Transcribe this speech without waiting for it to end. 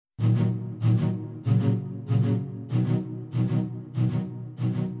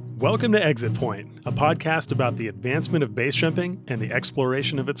Welcome to Exit Point, a podcast about the advancement of base jumping and the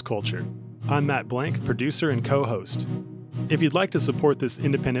exploration of its culture. I'm Matt Blank, producer and co-host. If you'd like to support this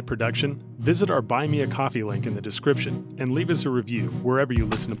independent production, visit our Buy Me a Coffee link in the description and leave us a review wherever you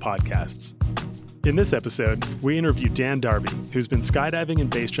listen to podcasts. In this episode, we interview Dan Darby, who's been skydiving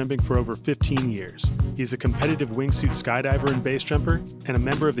and base jumping for over 15 years. He's a competitive wingsuit skydiver and base jumper and a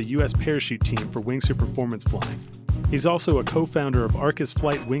member of the U.S. parachute team for wingsuit performance flying. He's also a co-founder of Arcus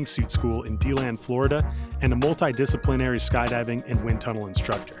Flight Wingsuit School in DeLand, Florida, and a multidisciplinary skydiving and wind tunnel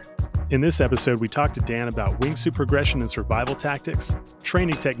instructor. In this episode, we talk to Dan about wingsuit progression and survival tactics,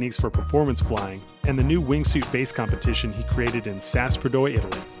 training techniques for performance flying, and the new wingsuit base competition he created in Sasprodoy,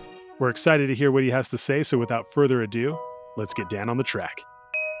 Italy. We're excited to hear what he has to say, so without further ado, let's get Dan on the track.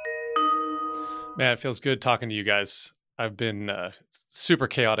 Man, it feels good talking to you guys. I've been a super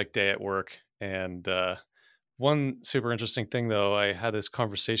chaotic day at work, and one super interesting thing, though, I had this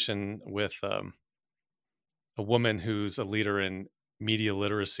conversation with a woman who's a leader in media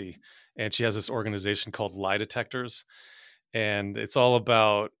literacy, and she has this organization called Lie Detectors, and it's all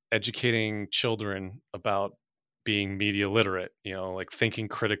about educating children about being media literate, like thinking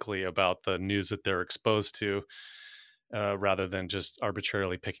critically about the news that they're exposed to, rather than just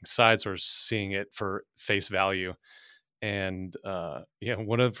arbitrarily picking sides or seeing it for face value. And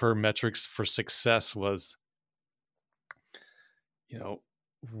one of her metrics for success was,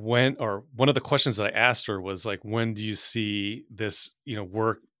 one of the questions that I asked her was like, when do you see this,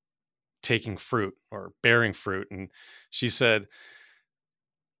 work taking fruit or bearing fruit? And she said,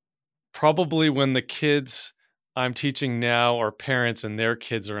 probably when the kids I'm teaching now are parents and their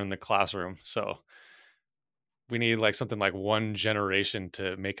kids are in the classroom. So we need like something like one generation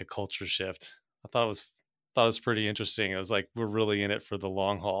to make a culture shift. I thought it was pretty interesting. It was like, we're really in it for the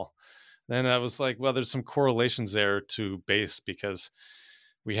long haul. Then I was like, well, there's some correlations there to base, because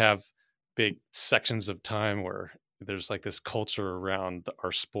we have big sections of time where there's like this culture around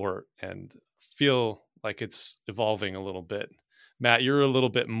our sport, and feel like it's evolving a little bit. Matt, you're a little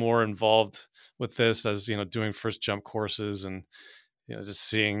bit more involved with this, as doing first jump courses and just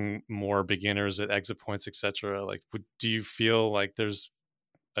seeing more beginners at exit points, etc. Like, do you feel like there's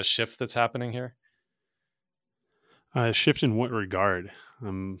a shift that's happening here? Shift in what regard?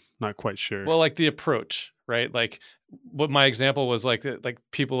 I'm not quite sure. Well, like the approach, right? Like what my example was like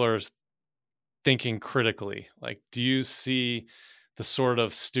people are thinking critically. Like, do you see the sort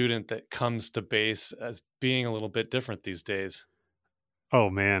of student that comes to base as being a little bit different these days? Oh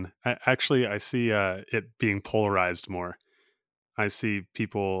man, I see it being polarized more. I see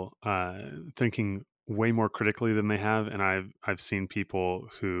people thinking way more critically than they have, and I've seen people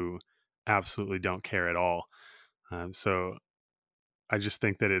who absolutely don't care at all. So I just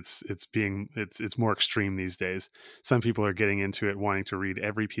think that it's more extreme these days. Some people are getting into it, wanting to read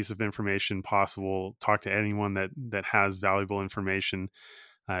every piece of information possible, talk to anyone that has valuable information,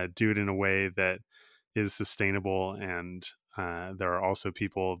 do it in a way that is sustainable. And there are also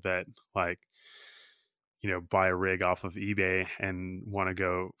people that buy a rig off of eBay and want to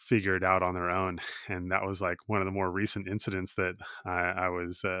go figure it out on their own. And that was like one of the more recent incidents that I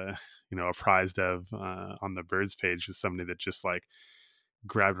was, apprised of on the Birds page, was somebody that just like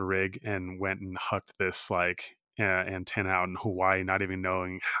grabbed a rig and went and hucked this antenna out in Hawaii, not even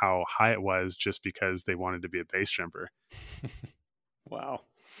knowing how high it was, just because they wanted to be a base jumper. Wow.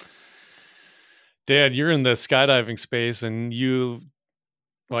 Dan, you're in the skydiving space, and you're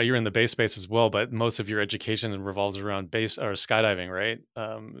in the base space as well, but most of your education revolves around base or skydiving, right?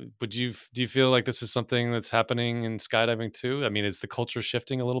 Do you feel like this is something that's happening in skydiving too? I mean, is the culture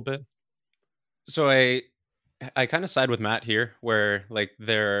shifting a little bit? So I kind of side with Matt here, where like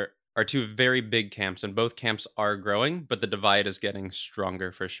there are two very big camps, and both camps are growing, but the divide is getting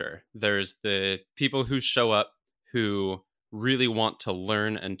stronger for sure. There's the people who show up who really want to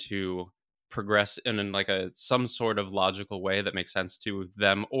learn and to progress in like some sort of logical way that makes sense to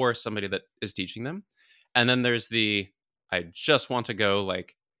them or somebody that is teaching them. And then there's I just want to go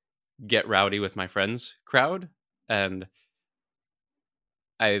like get rowdy with my friends crowd. And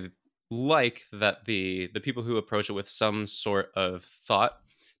I like that the people who approach it with some sort of thought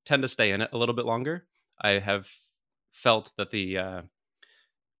tend to stay in it a little bit longer. I have felt that the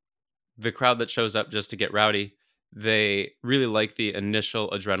crowd that shows up just to get rowdy, they really like the initial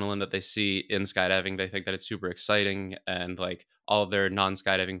adrenaline that they see in skydiving. They think that it's super exciting, and like all of their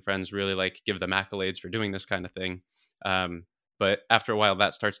non-skydiving friends really like give them accolades for doing this kind of thing. But after a while,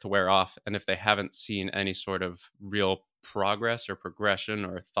 that starts to wear off, and if they haven't seen any sort of real progress or progression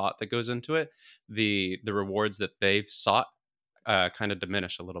or thought that goes into it, the rewards that they've sought kind of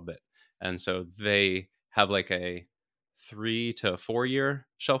diminish a little bit, and so they have like a 3 to 4 year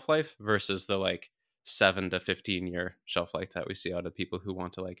shelf life versus the like 7 to 15 year shelf life that we see out of people who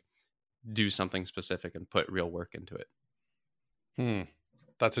want to like do something specific and put real work into it. Hmm.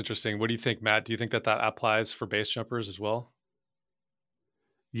 That's interesting. What do you think, Matt? Do you think that that applies for base jumpers as well?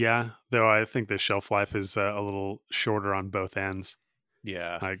 Yeah, though I think the shelf life is a little shorter on both ends.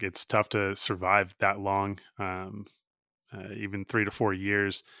 Yeah. Like it's tough to survive that long, even 3 to 4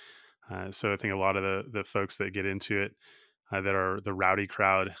 years. So I think a lot of the folks that get into it that are the rowdy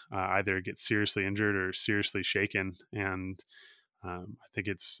crowd either get seriously injured or seriously shaken, and I think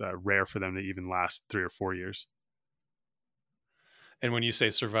it's rare for them to even last 3 or 4 years. And when you say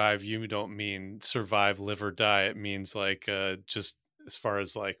survive, you don't mean survive, live or die. It means like just as far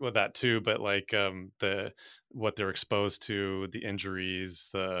as like well that too, but like the what they're exposed to, the injuries,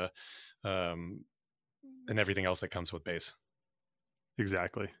 the um and everything else that comes with base.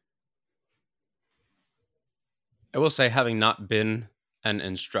 Exactly. I will say, having not been an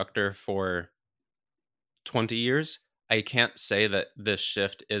instructor for 20 years, I can't say that this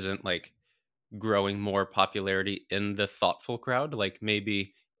shift isn't like growing more popularity in the thoughtful crowd. Like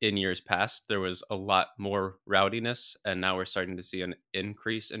maybe in years past, there was a lot more rowdiness, and now we're starting to see an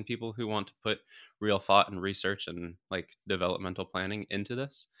increase in people who want to put real thought and research and like developmental planning into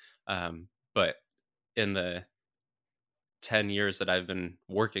this. But in the 10 years that I've been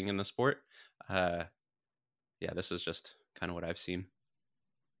working in the sport, uh, yeah, this is just kind of what I've seen.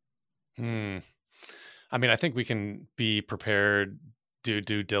 Hmm. I mean, I think we can be prepared, do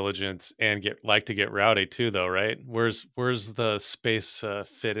due diligence, and get rowdy too, though, right? Where's the space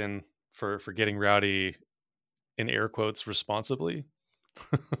fit in for getting rowdy in air quotes responsibly?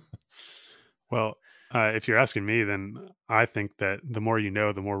 Well, if you're asking me, then I think that the more you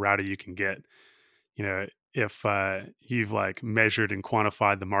know, the more rowdy you can get. You know, if you've like measured and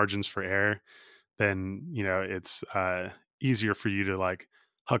quantified the margins for error, then it's easier for you to like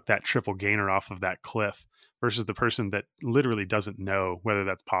huck that triple gainer off of that cliff versus the person that literally doesn't know whether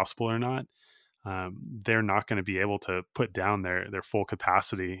that's possible or not. They're not going to be able to put down their full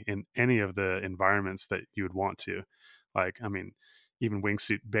capacity in any of the environments that you would want to. Like, I mean, even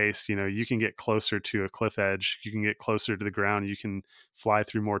wingsuit based, you can get closer to a cliff edge, you can get closer to the ground, you can fly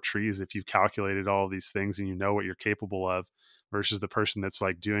through more trees if you've calculated all of these things and you know what you're capable of, versus the person that's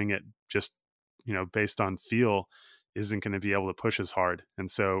like doing it just based on feel isn't going to be able to push as hard. And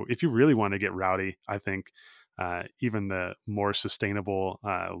so if you really want to get rowdy, I think even the more sustainable,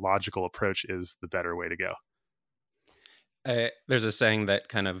 logical approach is the better way to go. There's a saying that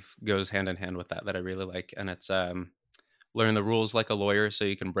kind of goes hand in hand with that I really like, and it's learn the rules like a lawyer so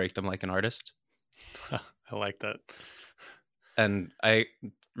you can break them like an artist. I like that. And I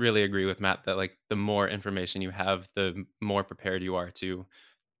really agree with Matt that like the more information you have, the more prepared you are to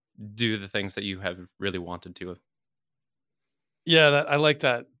do the things that you have really wanted to. Yeah, I like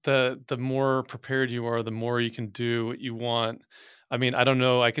that. The more prepared you are, the more you can do what you want. I mean, I don't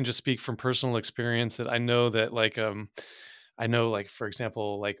know. I can just speak from personal experience that I know that I know like for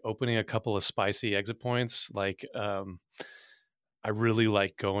example, like opening a couple of spicy exit points, like I really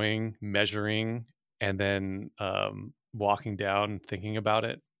like going, measuring, and then walking down and thinking about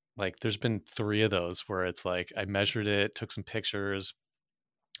it. Like there's been 3 of those where it's like I measured it, took some pictures,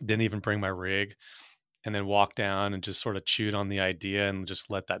 didn't even bring my rig, and then walked down and just sort of chewed on the idea and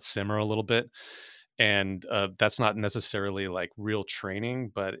just let that simmer a little bit. And that's not necessarily like real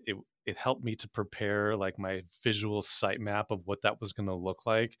training, but it helped me to prepare like my visual sight map of what that was going to look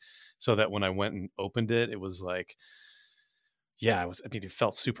like, so that when I went and opened it, it was like, yeah, I mean, it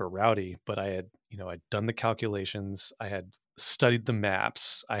felt super rowdy, but I had, I'd done the calculations, I had studied the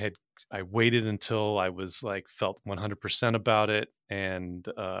maps, I waited until I was like felt 100% about it, and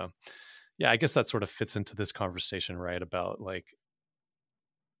yeah, I guess that sort of fits into this conversation, right? About like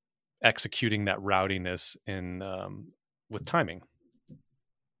executing that rowdiness in with timing.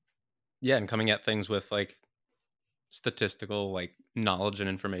 Yeah, and coming at things with like statistical like knowledge and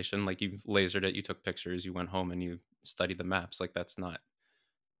information. Like you lasered it, you took pictures, you went home and you studied the maps. Like that's not,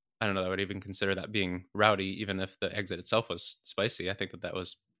 I don't know, I would even consider that being rowdy, even if the exit itself was spicy. I think that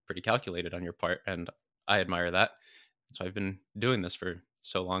was pretty calculated on your part, and I admire that. So I've been doing this for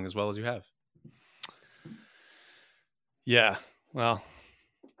so long as well as you have. Yeah, well,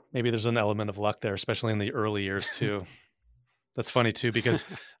 maybe there's an element of luck there, especially in the early years too. That's funny too, because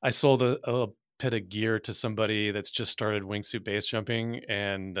I sold a bit of gear to somebody that's just started wingsuit base jumping,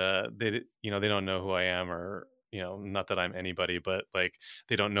 and they don't know who I am, or not that I'm anybody, but like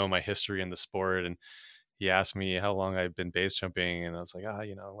they don't know my history in the sport. And he asked me how long I've been base jumping, and I was like,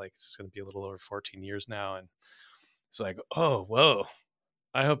 like it's going to be a little over 14 years now. And it's like, oh, whoa,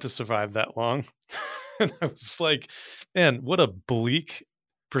 I hope to survive that long. And I was like, man, what a bleak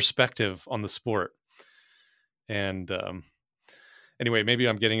perspective on the sport. And anyway, maybe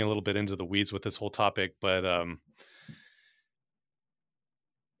I'm getting a little bit into the weeds with this whole topic, but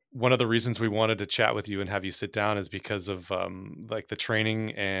one of the reasons we wanted to chat with you and have you sit down is because of like the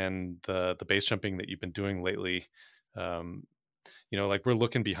training and the base jumping that you've been doing lately. Um, like we're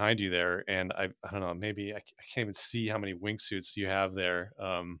looking behind you there, and I don't know, maybe I can't even see how many wingsuits you have there.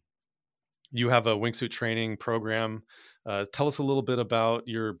 You have a wingsuit training program. Tell us a little bit about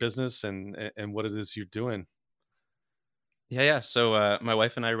your business and what it is you're doing. Yeah. So my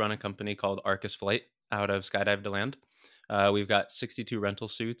wife and I run a company called Arcus Flight out of Skydive to Land. We've got 62 rental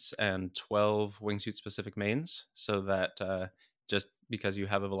suits and 12 wingsuit specific mains, so that just because you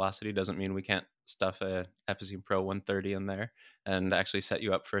have a Velocity doesn't mean we can't stuff a Epicene Pro 130 in there and actually set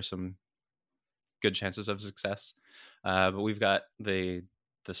you up for some good chances of success. But we've got the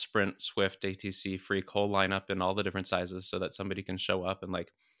Sprint, Swift, ATC, Freak whole lineup in all the different sizes, so that somebody can show up and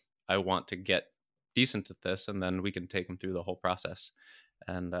like, I want to get decent at this, and then we can take them through the whole process.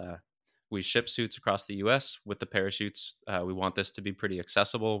 And we ship suits across the U.S. with the parachutes. We want this to be pretty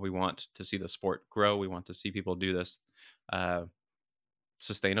accessible. We want to see the sport grow. We want to see people do this uh,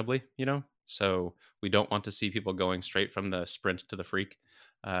 sustainably, So we don't want to see people going straight from the Sprint to the Freak.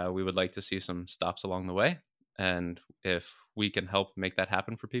 We would like to see some stops along the way. And if we can help make that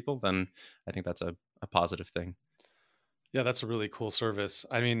happen for people, then I think that's a positive thing. Yeah, that's a really cool service.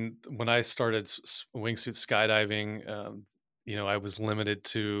 I mean, when I started wingsuit skydiving, I was limited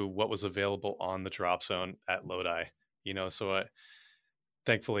to what was available on the drop zone at Lodi. So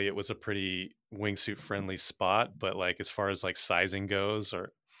thankfully it was a pretty wingsuit friendly spot. But like as far as like sizing goes,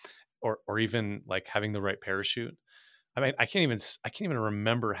 or even like having the right parachute, I mean, I can't even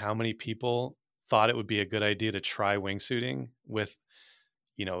remember how many people thought it would be a good idea to try wingsuiting with,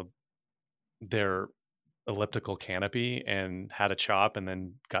 you know, their elliptical canopy and had a chop and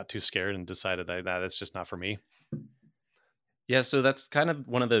then got too scared and decided that that's just not for me. Yeah, so that's kind of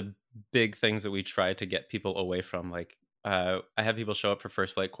one of the big things that we try to get people away from. Like, I have people show up for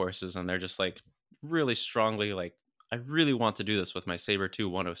first flight courses, and they're just like really strongly like, I really want to do this with my Saber 2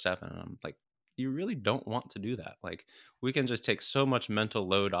 107. And I'm like, you really don't want to do that. Like, we can just take so much mental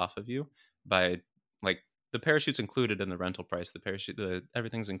load off of you by like the parachute's included in the rental price. The parachute,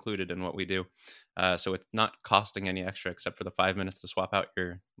 everything's included in what we do. So it's not costing any extra except for the 5 minutes to swap out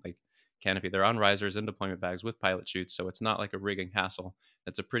your like canopy. They're on risers in deployment bags with pilot chutes, so it's not like a rigging hassle.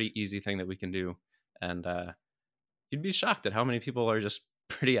 It's a pretty easy thing that we can do, and you'd be shocked at how many people are just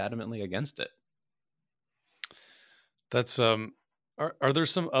pretty adamantly against it. That's are there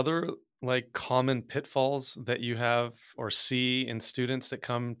some other like common pitfalls that you have or see in students that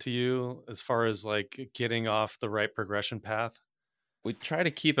come to you as far as like getting off the right progression path? We try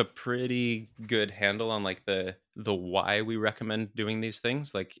to keep a pretty good handle on like the why we recommend doing these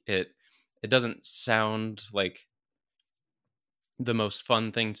things. Like it doesn't sound like the most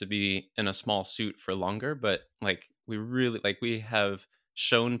fun thing to be in a small suit for longer, but like we have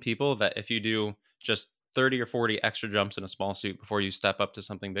shown people that if you do just 30 or 40 extra jumps in a small suit before you step up to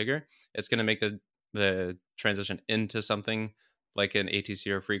something bigger, it's going to make the transition into something like an ATC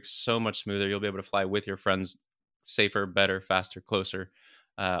or Freak so much smoother. You'll be able to fly with your friends safer, better, faster, closer,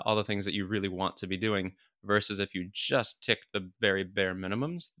 all the things that you really want to be doing, versus if you just tick the very bare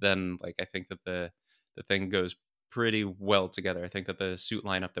minimums, then like I think that the thing goes pretty well together. I think that the suit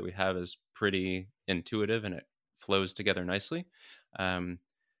lineup that we have is pretty intuitive and it flows together nicely. Um,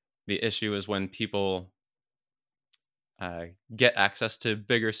 the issue is when people get access to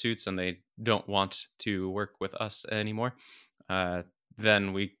bigger suits and they don't want to work with us anymore. Uh,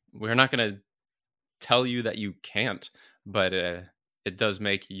 then we're not going to tell you that you can't, but it does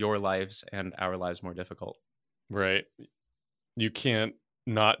make your lives and our lives more difficult. Right. You can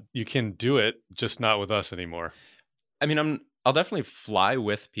do it, just not with us anymore. I mean, I'll definitely fly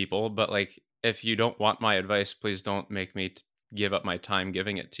with people, but like if you don't want my advice, please don't make me give up my time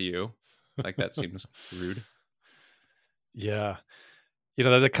giving it to you. Like that seems rude. Yeah.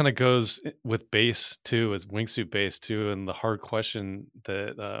 That kind of goes with base too, as wingsuit base too. And the hard question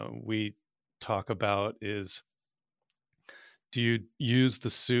that we talk about is, do you use the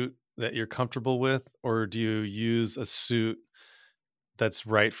suit that you're comfortable with, or do you use a suit that's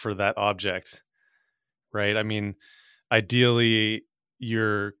right for that object? Right. I mean, ideally,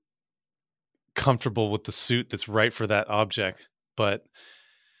 you're comfortable with the suit that's right for that object. But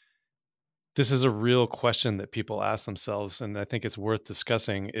this is a real question that people ask themselves. And I think it's worth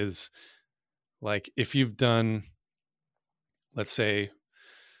discussing is like, if you've done, let's say,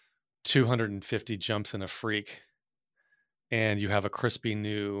 250 jumps in a Freak and you have a crispy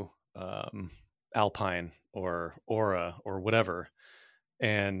new alpine or aura or whatever,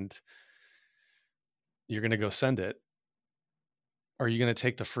 and you're going to go send it. Are you going to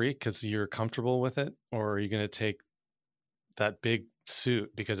take the freak because you're comfortable with it, or are you going to take that big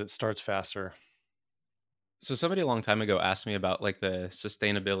suit because it starts faster? So somebody a long time ago asked me about like the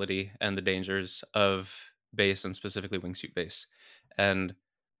sustainability and the dangers of base and specifically wingsuit base. And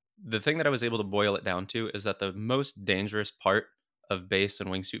the thing that I was able to boil it down to is that the most dangerous part of base and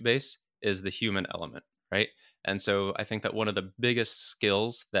wingsuit base is the human element, right? And so I think that one of the biggest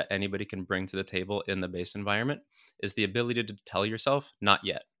skills that anybody can bring to the table in the base environment is the ability to tell yourself not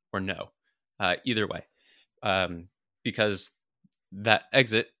yet or no, either way, um, because that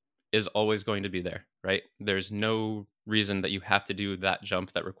exit is always going to be there, right? There's no reason that you have to do that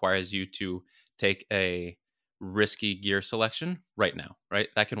jump that requires you to take a risky gear selection right now, right?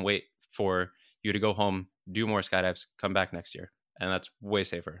 That can wait for you to go home, do more skydives, come back next year. And that's way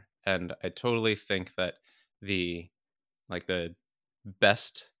safer. And I totally think that the the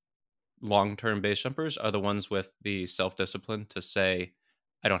best long-term base jumpers are the ones with the self-discipline to say,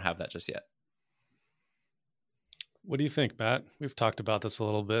 I don't have that just yet. What do you think, Matt? We've talked about this a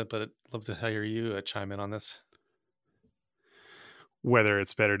little bit, but I'd love to hear you chime in on this. Whether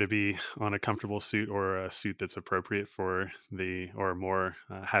it's better to be on a comfortable suit or a suit that's appropriate for or more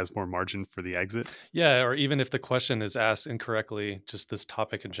has more margin for the exit. Yeah, or even if the question is asked incorrectly, just this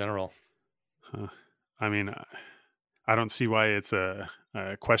topic in general. I mean, I don't see why it's a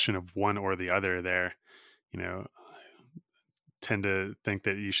question of one or the other there. Tend to think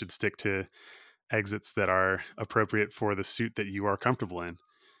that you should stick to exits that are appropriate for the suit that you are comfortable in.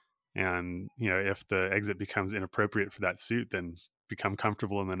 And, if the exit becomes inappropriate for that suit, then become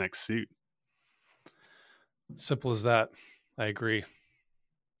comfortable in the next suit. Simple as that. I agree.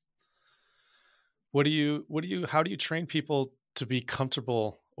 How do you train people to be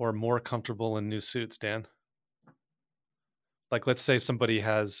comfortable or more comfortable in new suits, Dan? Like, let's say somebody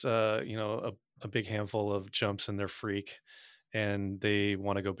has, a big handful of jumps in their freak and they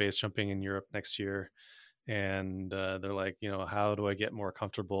want to go base jumping in Europe next year. And they're like, how do I get more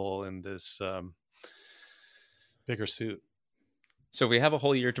comfortable in this bigger suit? So if we have a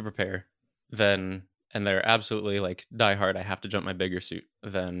whole year to prepare, then and they're absolutely like die hard, I have to jump my bigger suit,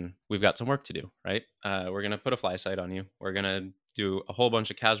 then we've got some work to do, right? We're gonna put a fly sight on you. We're gonna do a whole bunch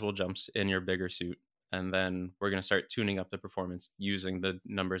of casual jumps in your bigger suit, and then we're gonna start tuning up the performance using the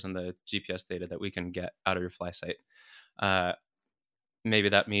numbers and the GPS data that we can get out of your fly sight. Uh, Maybe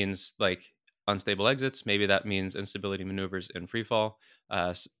that means like unstable exits. Maybe that means instability maneuvers in free fall.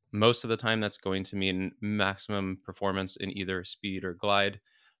 Most of the time, that's going to mean maximum performance in either speed or glide.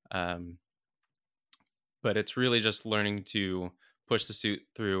 Um, but it's really just learning to push the suit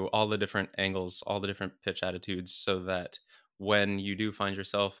through all the different angles, all the different pitch attitudes, so that when you do find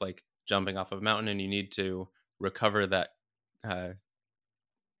yourself like jumping off of a mountain and you need to recover that uh,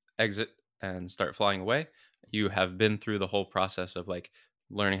 exit and start flying away, you have been through the whole process of like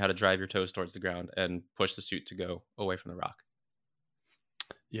learning how to drive your toes towards the ground and push the suit to go away from the rock.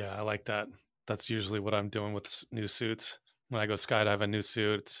 Yeah, I like that. That's usually what I'm doing with new suits. When I go skydive a new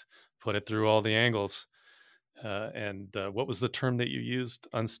suit, put it through all the angles. And what was the term that you used?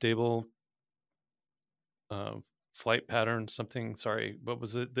 Unstable uh, flight pattern, something. Sorry, what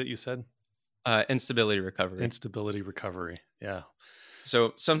was it that you said? Instability recovery. Instability recovery. Yeah.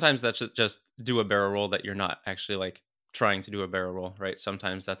 So sometimes that's just do a barrel roll that you're not actually like trying to do a barrel roll, right?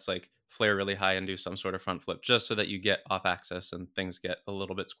 Sometimes that's like flare really high and do some sort of front flip just so that you get off axis and things get a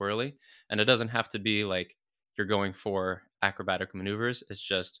little bit squirrely. And it doesn't have to be like you're going for acrobatic maneuvers. It's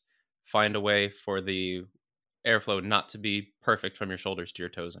just find a way for the airflow not to be perfect from your shoulders to your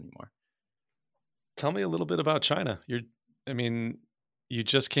toes anymore. Tell me a little bit about China. I mean, you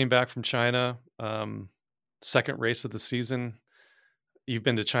just came back from China, second race of the season. You've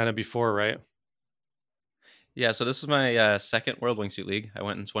been to China before, right? Yeah, so this is my second World Wingsuit League. I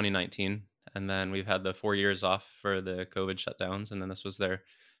went in 2019, and then we've had the 4 years off for the COVID shutdowns, and then this was their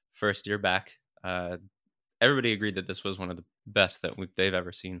first year back. Everybody agreed that this was one of the best that they've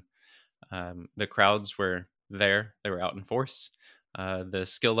ever seen. The crowds were there; they were out in force. The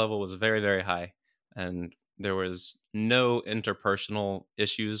skill level was very, very high, and there was no interpersonal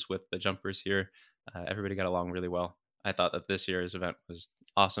issues with the jumpers here. Everybody got along really well. I thought that this year's event was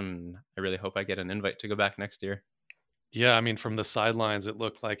awesome, and I really hope I get an invite to go back next year. Yeah, I mean, from the sidelines, it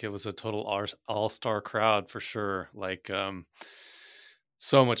looked like it was a total all-star crowd for sure. Like,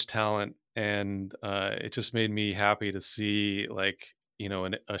 so much talent, and it just made me happy to see, like,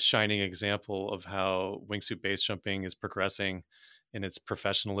 a shining example of how wingsuit base jumping is progressing in its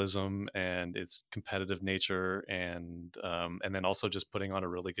professionalism and its competitive nature, and then also just putting on a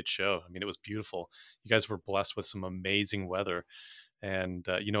really good show. I mean, it was beautiful. You guys were blessed with some amazing weather, and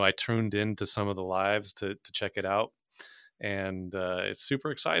I tuned into some of the lives to check it out, and it's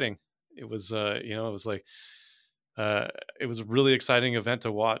super exciting. It was it was like uh, it was a really exciting event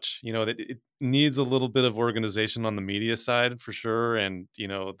to watch. That it needs a little bit of organization on the media side for sure, and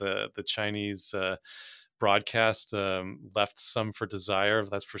the Chinese broadcast left some for desire,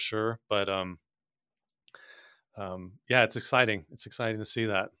 that's for sure. But yeah, it's exciting. It's exciting to see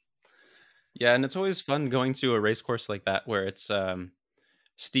that. Yeah, and it's always fun going to a race course like that where it's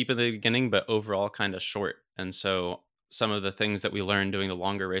steep in the beginning, but overall kind of short. And so some of the things that we learn doing the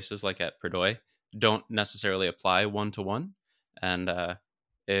longer races, like at Perdoy, don't necessarily apply one to one. And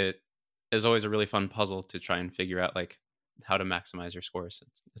it is always a really fun puzzle to try and figure out like how to maximize your scores.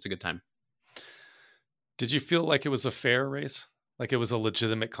 It's a good time. Did you feel like it was a fair race? Like it was a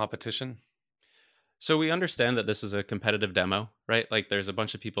legitimate competition? So we understand that this is a competitive demo, right? Like there's a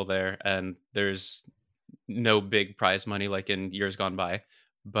bunch of people there and there's no big prize money like in years gone by.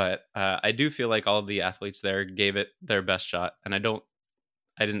 But I do feel like all of the athletes there gave it their best shot, and I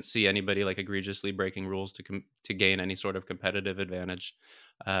didn't see anybody like egregiously breaking rules to gain any sort of competitive advantage.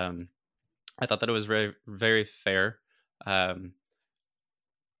 Um, I thought that it was very very fair. Um,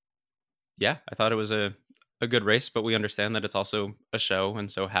 yeah, I thought it was a good race, but we understand that it's also a show,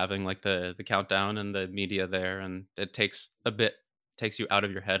 and so having like the countdown and the media there, and it takes you out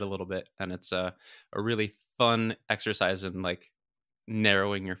of your head a little bit, and it's a really fun exercise in like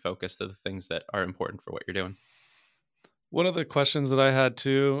narrowing your focus to the things that are important for what you're doing. One of the questions that I had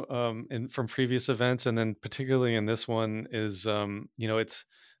too, from previous events, and then particularly in this one, is it's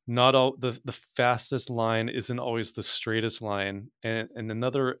not all the fastest line isn't always the straightest line, and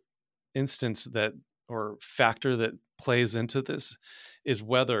another instance that or factor that plays into this is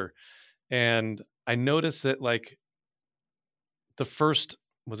weather. And I noticed that like the first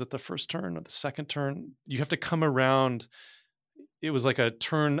was it the first turn or the second turn? You have to come around. It was like a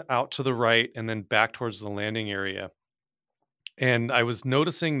turn out to the right and then back towards the landing area. And I was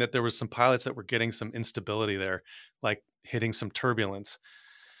noticing that there was some pilots that were getting some instability there, like hitting some turbulence.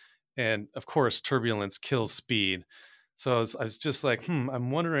 And of course, turbulence kills speed. So I was just like,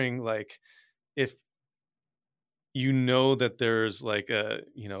 I'm wondering like if that there's like a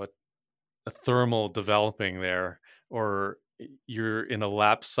thermal developing there, or you're in a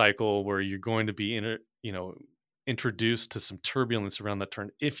lap cycle where you're going to be introduced to some turbulence around the turn.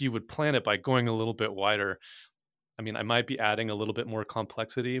 If you would plan it by going a little bit wider, I mean, I might be adding a little bit more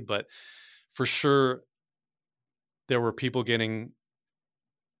complexity, but for sure there were people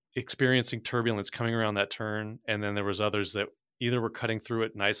experiencing turbulence coming around that turn, and then there was others that either were cutting through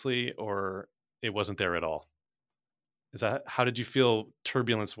it nicely or it wasn't there at all. How did you feel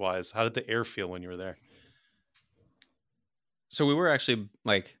turbulence wise? How did the air feel when you were there? So we were actually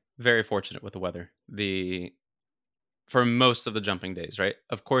like very fortunate with the weather. The For most of the jumping days, right?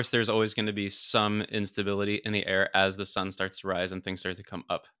 Of course, there's always going to be some instability in the air as the sun starts to rise and things start to come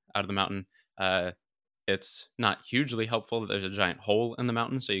up out of the mountain. It's not hugely helpful that there's a giant hole in the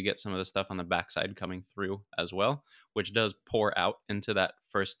mountain, so you get some of the stuff on the backside coming through as well, which does pour out into that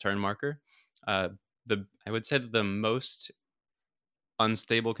first turn marker. I would say that the most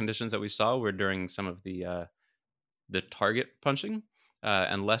unstable conditions that we saw were during some of the target punching,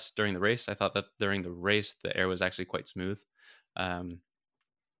 and less during the race. I thought that during the race, the air was actually quite smooth. Um,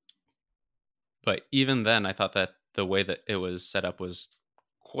 but even then, I thought that the way that it was set up was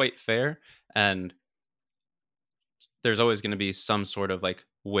quite fair. And there's always going to be some sort of like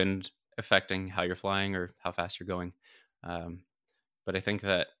wind affecting how you're flying or how fast you're going. Um, but I think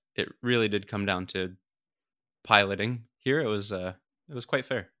that it really did come down to piloting here. It was quite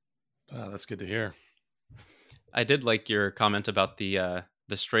fair. That's good to hear. I did like your comment about the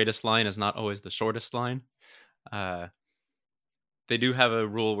straightest line is not always the shortest line. Uh, they do have a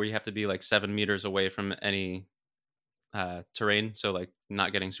rule where you have to be like 7 meters away from any terrain, so like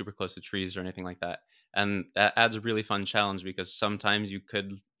not getting super close to trees or anything like that. And that adds a really fun challenge because sometimes you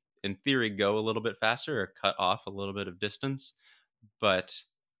could, in theory, go a little bit faster or cut off a little bit of distance, but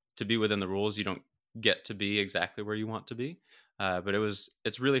to be within the rules, you don't get to be exactly where you want to be. But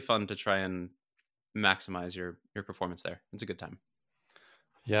it's really fun to try and maximize your performance there. It's a good time.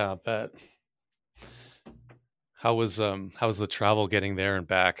 Yeah, I bet. How was the travel getting there and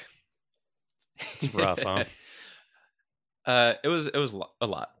back? It's rough, huh? It was a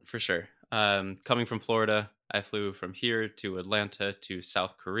lot for sure. Coming from Florida, I flew from here to Atlanta to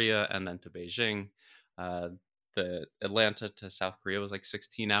South Korea and then to Beijing. Uh, the Atlanta to South Korea was like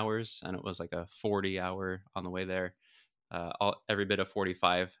 16 hours, and it was like a 40-hour on the way there. every bit of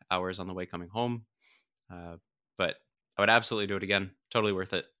 45 hours on the way coming home. But I would absolutely do it again. Totally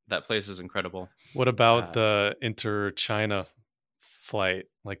worth it. That place is incredible. What about Uh, the inter-China flight,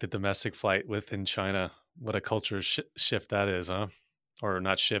 like the domestic flight within China? What a culture shift that is, huh? Or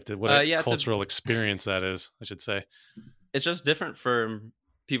not shifted, what a yeah, cultural experience that is, I should say. it's just different for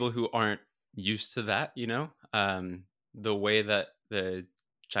people who aren't used to that, the way that the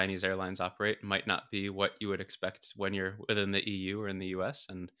Chinese airlines operate might not be what you would expect when you're within the EU or in the US,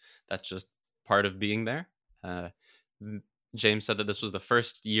 and that's just part of being there. uh, James said that this was the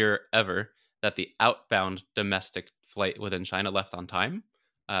first year ever that the outbound domestic flight within China left on time.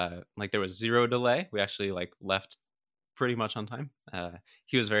 Like there was zero delay. We actually like left pretty much on time.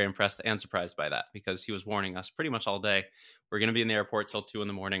 He was very impressed and surprised by that because he was warning us pretty much all day. We're going to be in the airport till 2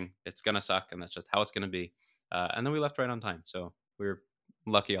 a.m. It's going to suck, and that's just how it's going to be. And then we left right on time, so we were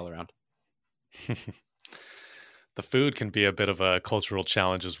lucky all around. The food can be a bit of a cultural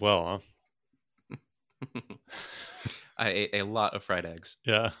challenge as well, huh? I ate a lot of fried eggs.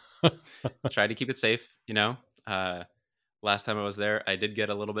 Yeah. Tried to keep it safe, Last time I was there, I did get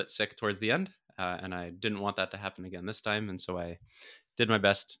a little bit sick towards the end, and I didn't want that to happen again this time. And so I did my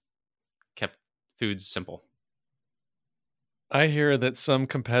best, kept foods simple. I hear that some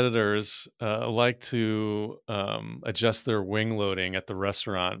competitors like to adjust their wing loading at the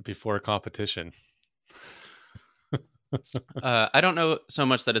restaurant before a competition. I don't know so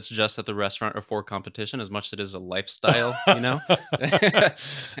much that it's just at the restaurant or for competition as much as it is a lifestyle.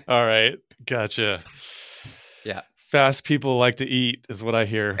 All right. Gotcha. Yeah. Fast people like to eat is what I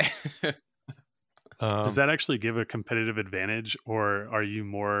hear. Does that actually give a competitive advantage, or are you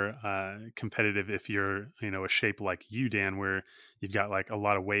more competitive if you're, a shape like you, Dan, where you've got like a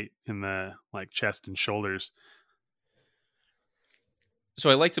lot of weight in the like chest and shoulders? So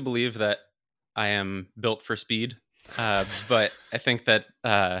I like to believe that I am built for speed, but I think that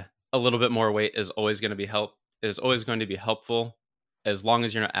a little bit more weight is always going to be helpful as long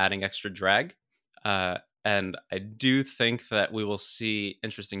as you're not adding extra drag. And I do think that we will see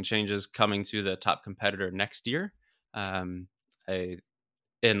interesting changes coming to the top competitor next year. Um,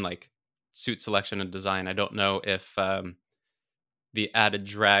 in like suit selection and design, I don't know if the added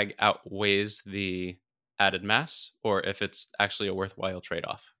drag outweighs the added mass or if it's actually a worthwhile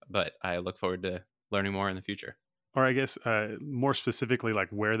trade-off. But I look forward to learning more in the future. Or I guess more specifically, like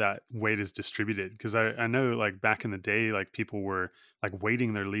where that weight is distributed. Because I know like back in the day, like people were like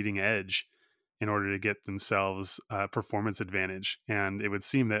weighting their leading edge in order to get themselves performance advantage. And it would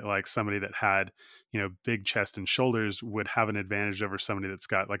seem that like somebody that had, big chest and shoulders would have an advantage over somebody that's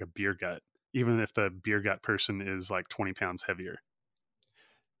got like a beer gut, even if the beer gut person is like 20 pounds heavier.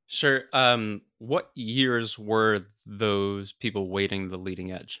 Sure. What years were those people weighting the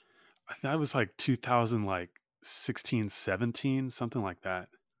leading edge? That was like 2000, like 16, 17, something like that.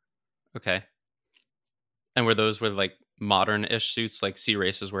 Okay. And were those with like modern-ish suits, like sea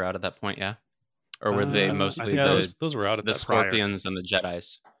races were out at that point, yeah? Or were they I mostly think those were out at the that Scorpions and the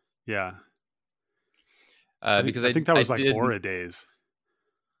Jedis? Yeah. Because I think that I was like did. Aura days.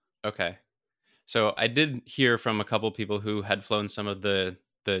 Okay. So I did hear from a couple people who had flown some of the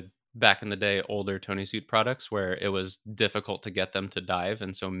back in the day older Tony Suit products where it was difficult to get them to dive,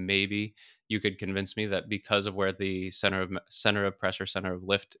 and so maybe you could convince me that because of where the center of pressure, center of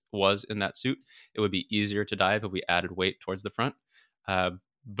lift was in that suit, it would be easier to dive if we added weight towards the front.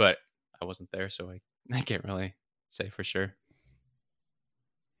 But I wasn't there, so I can't really say for sure.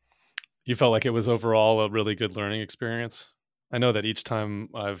 You felt like it was overall a really good learning experience? I know that each time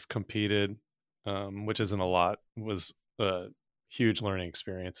I've competed, which isn't a lot, was a huge learning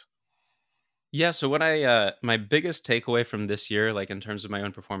experience. Yeah, so what my biggest takeaway from this year, like in terms of my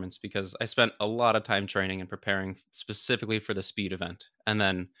own performance, because I spent a lot of time training and preparing specifically for the speed event, and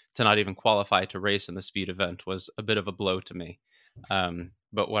then to not even qualify to race in the speed event was a bit of a blow to me.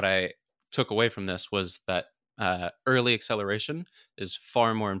 But what I took away from this was that early acceleration is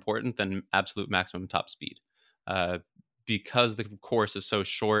far more important than absolute maximum top speed, uh, because the course is so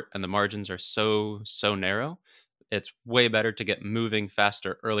short and the margins are so narrow. It's way better to get moving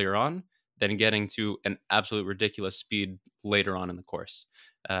faster earlier on than getting to an absolute ridiculous speed later on in the course.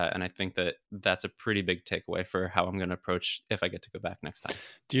 And I think that that's a pretty big takeaway for how I'm going to approach if I get to go back next time.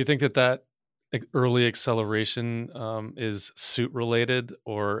 Do you think that early acceleration is suit related,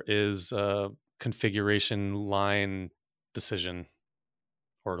 or is configuration line decision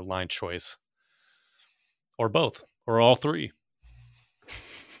or line choice, or both, or all three?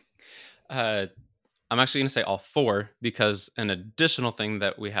 I'm actually going to say all four, because an additional thing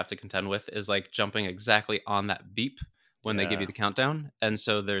that we have to contend with is like jumping exactly on that beep. when they give you Yeah. the countdown. And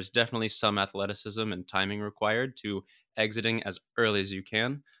so there's definitely some athleticism and timing required to exiting as early as you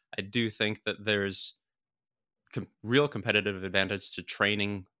can. I do think that there's real competitive advantage to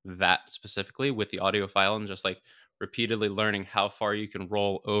training that specifically with the audio file and just like repeatedly learning how far you can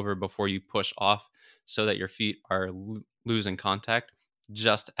roll over before you push off so that your feet are losing contact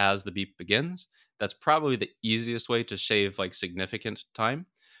just as the beep begins. That's probably the easiest way to shave like significant time.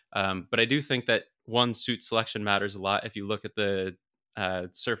 But I do think that one, suit selection matters a lot. If you look at the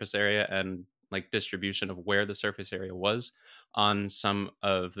surface area and like distribution of where the surface area was on some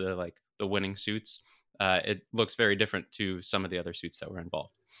of the like the winning suits, it looks very different to some of the other suits that were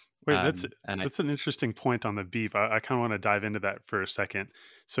involved. Wait, that's And I that's an interesting point on the beep. I kind of want to dive into that for a second.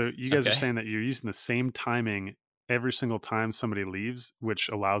 So you guys are okay. saying that you're using the same timing every single time somebody leaves, which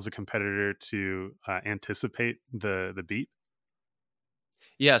allows the competitor to anticipate the beep.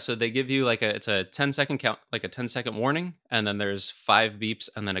 Yeah, so they give you like it's a 10-second count, like a 10-second warning, and then there's 5 beeps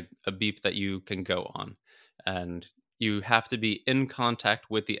and then a beep that you can go on. And you have to be in contact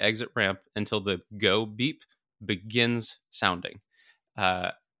with the exit ramp until the go beep begins sounding.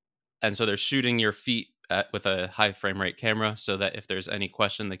 Uh, and so they're shooting your feet with a high frame rate camera so that if there's any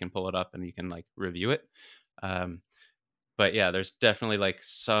question, they can pull it up and you can like review it. Um, but yeah, there's definitely like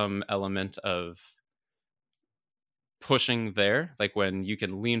some element of pushing there, like when you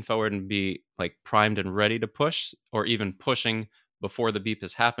can lean forward and be like primed and ready to push, or even pushing before the beep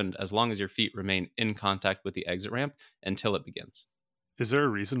has happened, as long as your feet remain in contact with the exit ramp until it begins. Is there a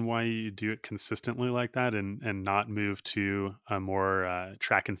reason why you do it consistently like that and not move to a more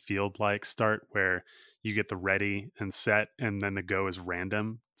track and field like start where you get the ready and set and then the go is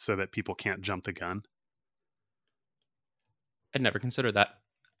random so that people can't jump the gun? I'd never considered that.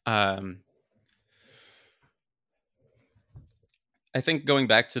 Um, I think going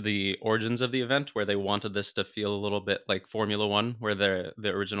back to the origins of the event, where they wanted this to feel a little bit like Formula One, where the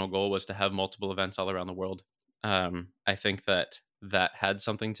original goal was to have multiple events all around the world. I think that that had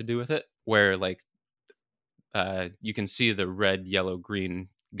something to do with it, where like you can see the red, yellow, green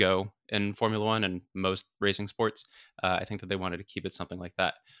go in Formula One and most racing sports. I think that they wanted to keep it something like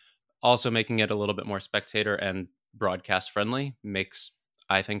that. Also, making it a little bit more spectator and broadcast friendly makes,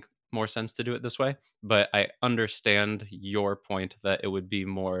 I think, more sense to do it this way. But I understand your point that it would be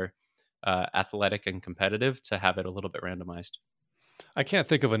more athletic and competitive to have it a little bit randomized. I can't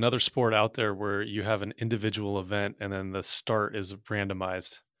think of another sport out there where you have an individual event and then the start is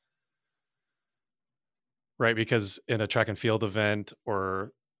randomized, right? Because in a track and field event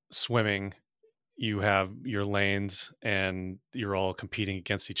or swimming, you have your lanes and you're all competing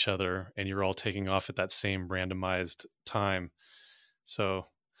against each other and you're all taking off at that same randomized time. So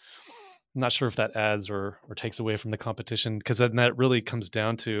I'm not sure if that adds or takes away from the competition, because then that really comes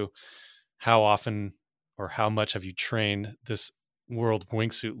down to how often or how much have you trained this World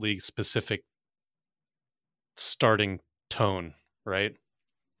Wingsuit League specific starting tone, right?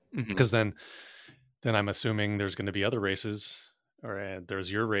 Hmm. Because then I'm assuming there's going to be other races, or there's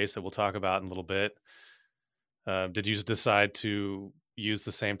your race that we'll talk about in a little bit. Did you decide to use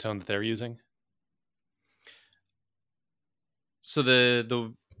the same tone that they're using? So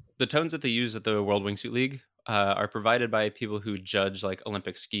the tones that they use at the World Wingsuit League are provided by people who judge like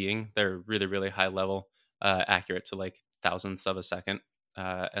Olympic skiing. They're really really high level, accurate to like thousandths of a second,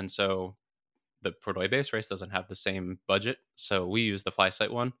 and so the Prodoi base race doesn't have the same budget, so we use the FlySight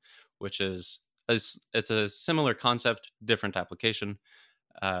one, which is it's a similar concept, different application.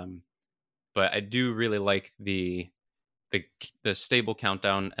 Um, but I do really like the the stable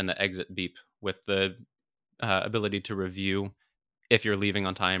countdown and the exit beep with the ability to review if you're leaving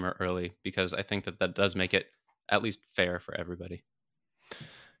on time or early, because I think that that does make it at least fair for everybody.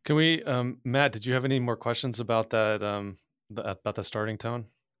 Can we, Matt? Did you have any more questions about that? About the starting tone?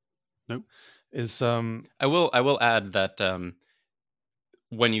 Nope. Is I will add that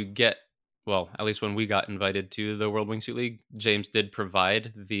when you get, well, at least when we got invited to the World Wingsuit League, James did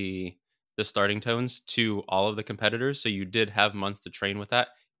provide the starting tones to all of the competitors, so you did have months to train with that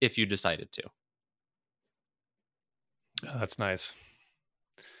if you decided to. that's nice.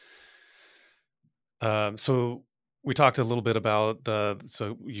 So we talked a little bit about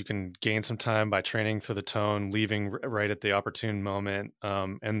so you can gain some time by training for the tone, leaving right at the opportune moment,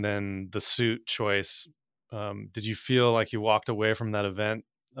 and then the suit choice. Did you feel like you walked away from that event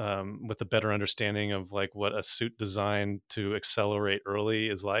with a better understanding of like what a suit designed to accelerate early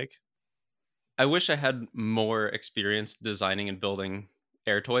is like? I wish I had more experience designing and building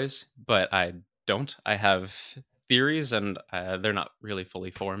air toys, but I don't. I have theories, and they're not really fully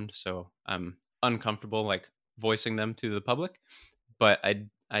formed, so I'm uncomfortable like voicing them to the public. But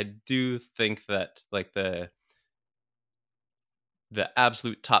I do think that like the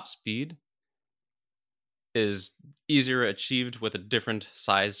absolute top speed is easier achieved with a different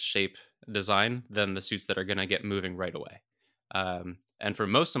size, shape, design than the suits that are going to get moving right away. And for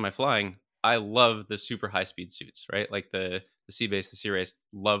most of my flying, I love the super high speed suits, right? Like the Sea Base, the Sea Race,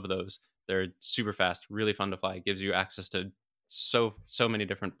 love those. They're super fast, really fun to fly. It gives you access to so many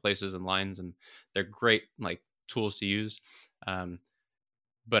different places and lines, and they're great like tools to use. Um,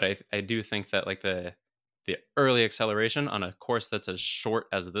 but I do think that like the early acceleration on a course that's as short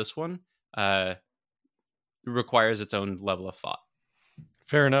as this one uh, requires its own level of thought.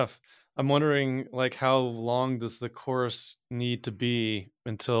 Fair enough. I'm wondering, like, how long does the course need to be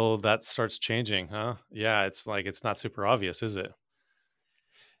until that starts changing, huh? Yeah, it's like it's not super obvious, is it?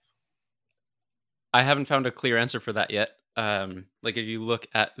 I haven't found a clear answer for that yet. Like if you look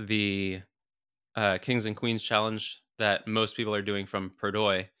at the Kings and Queens challenge that most people are doing from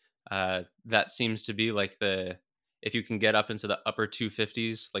Perdoy, that seems to be like the if you can get up into the upper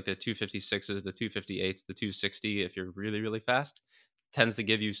 250s, like the 256s, the 258s, the 260, if you're really fast, tends to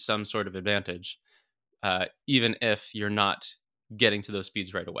give you some sort of advantage, even if you're not getting to those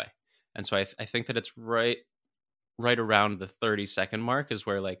speeds right away. And so I think that it's right around the 30-second mark is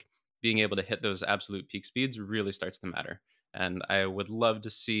where like being able to hit those absolute peak speeds really starts to matter. And I would love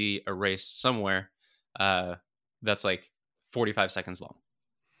to see a race somewhere uh, that's like 45 seconds long.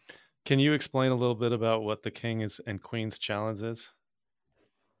 Can you explain a little bit about what the King is and Queen's challenge is?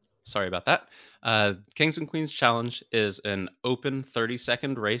 Sorry about that. Kings and Queens Challenge is an open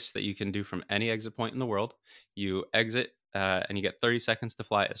 30-second race that you can do from any exit point in the world. You exit and you get 30 seconds to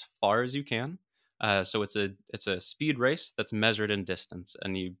fly as far as you can. So it's a speed race that's measured in distance,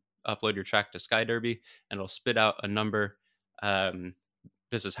 and you upload your track to Sky Derby, and it'll spit out a number. Um,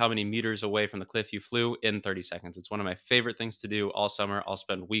 this is how many meters away from the cliff you flew in 30 seconds. It's one of my favorite things to do all summer. I'll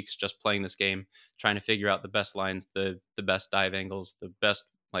spend weeks just playing this game, trying to figure out the best lines, the best dive angles, the best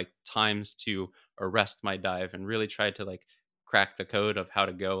like times to arrest my dive, and really try to like crack the code of how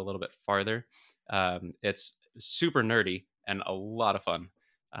to go a little bit farther. It's super nerdy and a lot of fun.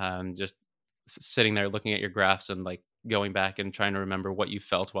 Just sitting there looking at your graphs and like going back and trying to remember what you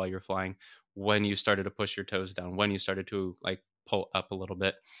felt while you're flying, when you started to push your toes down, when you started to like pull up a little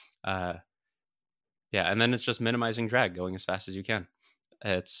bit. Uh, yeah, and then it's just minimizing drag, going as fast as you can.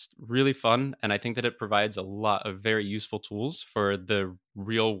 It's really fun, and I think that it provides a lot of very useful tools for the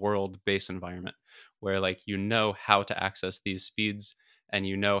real world base environment, where like you know how to access these speeds, and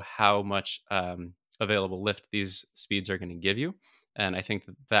you know how much available lift these speeds are going to give you. And I think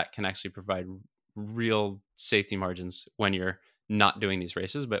that that can actually provide real safety margins when you're not doing these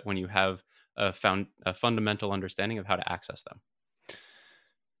races, but when you have a fundamental understanding of how to access them.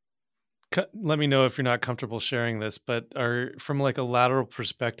 Let me know if you're not comfortable sharing this, but are from like a lateral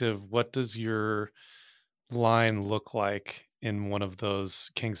perspective, what does your line look like in one of those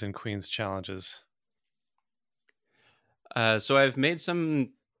Kings and Queens challenges? So I've made some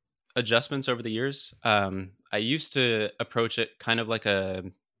adjustments over the years. I used to approach it kind of like a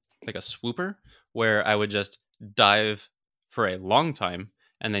swooper, where I would just dive for a long time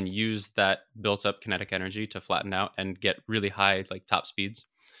and then use that built up kinetic energy to flatten out and get really high like top speeds.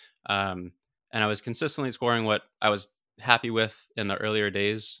 Um, and I was consistently scoring what I was happy with in the earlier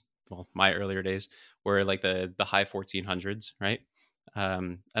days. Well, my earlier days were like the high 1400s, right?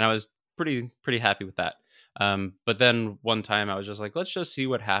 And I was pretty happy with that. But then one time I was just like, let's just see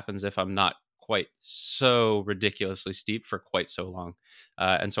what happens if I'm not quite so ridiculously steep for quite so long.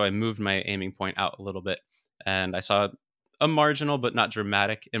 And so I moved my aiming point out a little bit, and I saw a marginal but not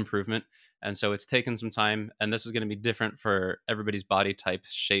dramatic improvement. And so it's taken some time, and this is going to be different for everybody's body type,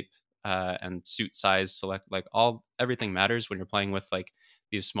 shape, and suit size. Select like everything matters when you're playing with like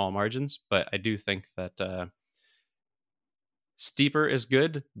these small margins. But I do think that steeper is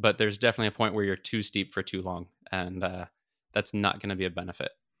good, but there's definitely a point where you're too steep for too long, and that's not going to be a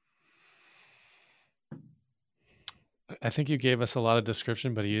benefit. I think you gave us a lot of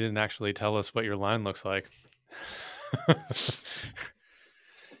description, but you didn't actually tell us what your line looks like.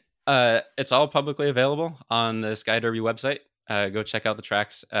 It's all publicly available on the Sky Derby website. Go check out the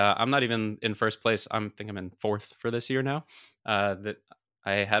tracks. I'm not even in first place. I think I'm in fourth for this year now. That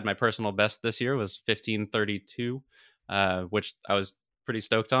I had my personal best this year was 15:32, which I was pretty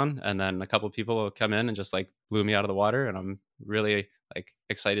stoked on. And then a couple of people come in and just like blew me out of the water, and I'm really like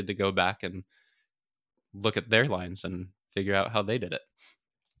excited to go back and look at their lines and figure out how they did it.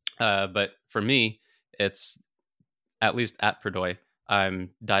 But for me, it's at least at Perdoy,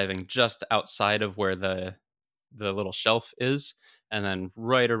 I'm diving just outside of where the little shelf is, and then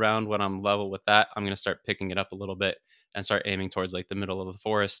right around when I'm level with that, I'm going to start picking it up a little bit and start aiming towards like the middle of the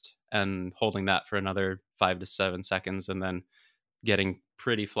forest and holding that for another 5 to 7 seconds, and then getting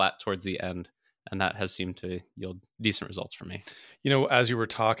pretty flat towards the end. And that has seemed to yield decent results for me. As you were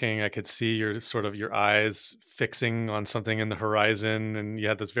talking, I could see your eyes fixing on something in the horizon, and you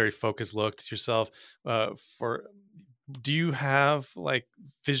had this very focused look to yourself. For Do you have like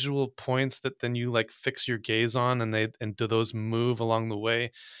visual points that then you like fix your gaze on, and do those move along the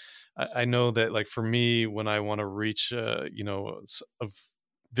way? I know that like for me, when I want to reach a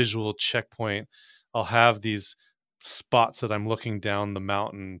visual checkpoint, I'll have these spots that I'm looking down the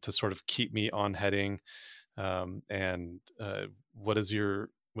mountain to sort of keep me on heading. And what is your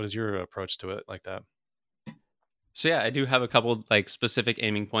approach to it like that? So yeah, I do have a couple like specific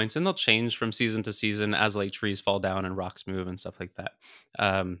aiming points, and they'll change from season to season as like trees fall down and rocks move and stuff like that.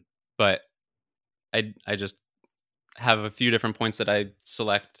 But I just have a few different points that I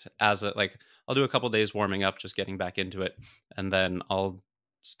select as a like I'll do a couple days warming up, just getting back into it, and then I'll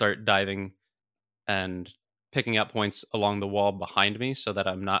start diving and picking up points along the wall behind me so that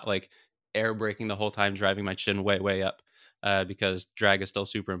I'm not like air braking the whole time, driving my chin way, way up, because drag is still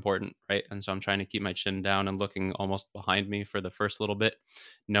super important, right? And so I'm trying to keep my chin down and looking almost behind me for the first little bit,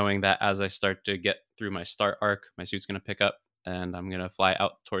 knowing that as I start to get through my start arc, my suit's going to pick up and I'm going to fly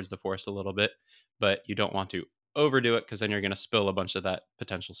out towards the forest a little bit. But you don't want to overdo it because then you're going to spill a bunch of that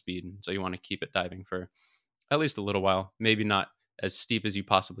potential speed. And so you want to keep it diving for at least a little while, maybe not as steep as you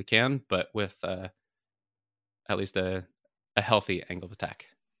possibly can, but with at least a healthy angle of attack.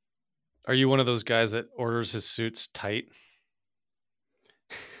 Are you one of those guys that orders his suits tight?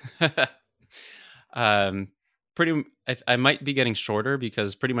 um, I might be getting shorter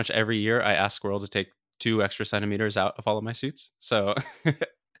because pretty much every year I ask Squirrel to take 2 extra centimeters out of all of my suits. So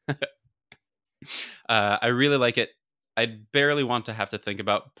I really like it. I barely want to have to think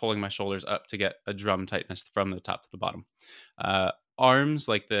about pulling my shoulders up to get a drum tightness from the top to the bottom. Arms,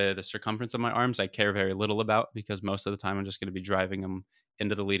 like the circumference of my arms, I care very little about because most of the time I'm just going to be driving them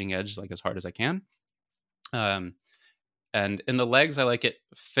into the leading edge like as hard as I can. And in the legs, I like it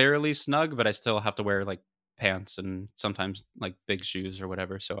fairly snug, but I still have to wear like pants and sometimes like big shoes or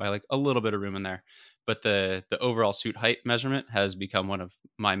whatever. So I like a little bit of room in there. But the overall suit height measurement has become one of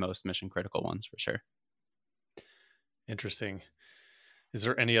my most mission critical ones for sure. Interesting. Is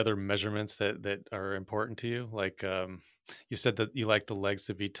there any other measurements that are important to you? Like you said that you like the legs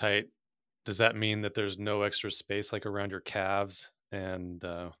to be tight. Does that mean that there's no extra space like around your calves? And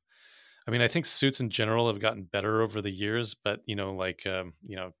I mean, I think suits in general have gotten better over the years, but we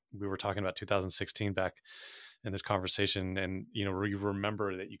were talking about 2016 back in this conversation, and you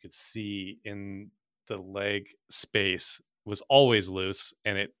remember that you could see in the leg space was always loose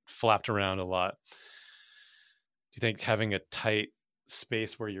and it flapped around a lot. Do you think having a tight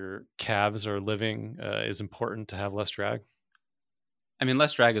space where your calves are living is important to have less drag? I mean,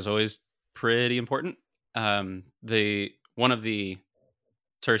 less drag is always pretty important. The one of the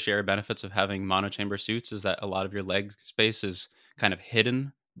tertiary benefits of having monochamber suits is that a lot of your leg space is kind of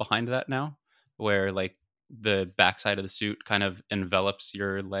hidden behind that now, where like the backside of the suit kind of envelops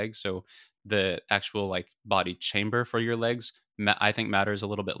your legs. So the actual like body chamber for your legs, I think matters a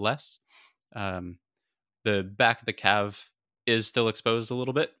little bit less. Um, the back of the calf is still exposed a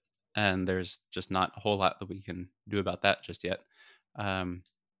little bit, and there's just not a whole lot that we can do about that just yet. Um,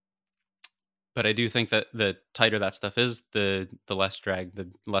 but I do think that the tighter that stuff is, the less drag,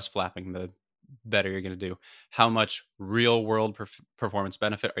 the less flapping, the better you're going to do. How much real world performance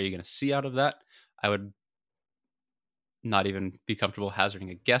benefit are you going to see out of that? I would not even be comfortable hazarding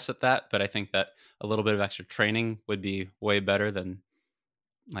a guess at that, but I think that a little bit of extra training would be way better than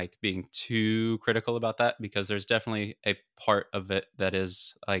like being too critical about that, because there's definitely a part of it that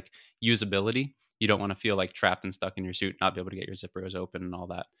is like usability. You don't want to feel like trapped and stuck in your suit, not be able to get your zippers open and all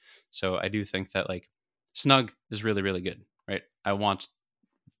that. So I do think that like snug is really, really good, right? I want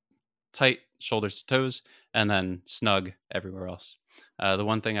tight shoulders to toes and then snug everywhere else. The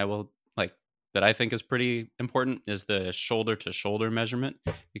one thing I will like that I think is pretty important is the shoulder to shoulder measurement,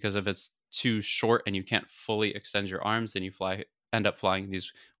 because if it's too short and you can't fully extend your arms, then you end up flying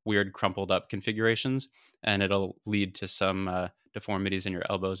these weird crumpled up configurations, and it'll lead to some deformities in your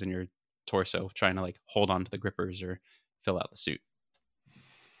elbows and your torso trying to like hold on to the grippers or fill out the suit.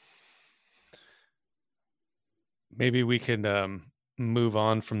 Maybe we could move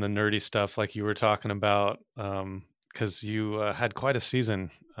on from the nerdy stuff like you were talking about, because you had quite a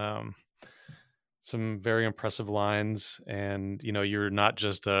season. Some very impressive lines, and you're not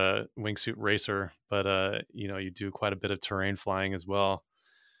just a wingsuit racer, but you do quite a bit of terrain flying as well.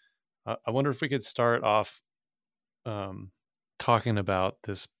 I wonder if we could start off um, talking about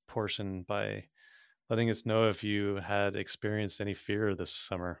this portion by letting us know if you had experienced any fear this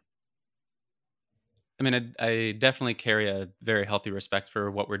summer. I mean, I definitely carry a very healthy respect for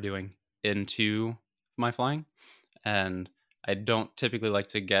what we're doing into my flying. And I don't typically like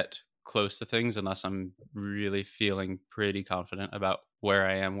to get close to things unless I'm really feeling pretty confident about where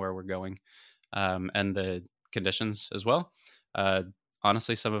I am, where we're going, and the conditions as well. Uh,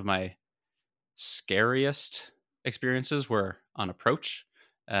 Honestly, some of my scariest experiences were on approach.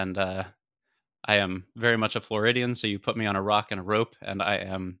 And I am very much a Floridian. So you put me on a rock and a rope and I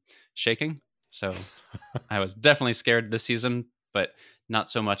am shaking. So I was definitely scared this season, but not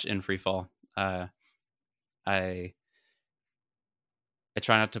so much in free fall. I I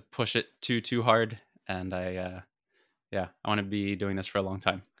try not to push it too hard, and yeah, I want to be doing this for a long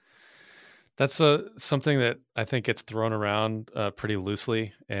time. That's something that I think gets thrown around pretty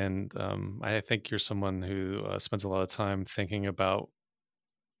loosely, and I think you're someone who spends a lot of time thinking about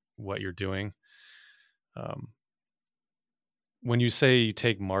what you're doing. Um, when you say you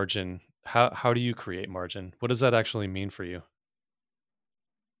take margin, how do you create margin? What does that actually mean for you?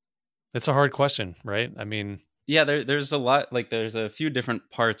 It's a hard question, right? I mean, Yeah, there's a lot, like there's a few different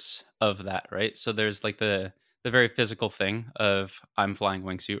parts of that, right? So there's like the very physical thing of I'm flying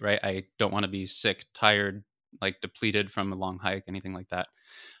wingsuit, right? I don't want to be sick, tired, like depleted from a long hike, anything like that.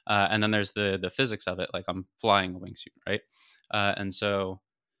 And then there's the physics of it, like I'm flying a wingsuit, right? And so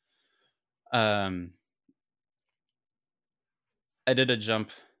um, I did a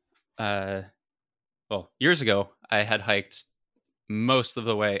jump. Uh, well, years ago, I had hiked most of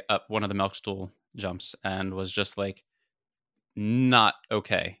the way up one of the milk stool jumps and was just like not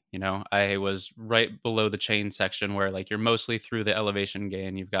okay. You know, I was right below the chain section where like you're mostly through the elevation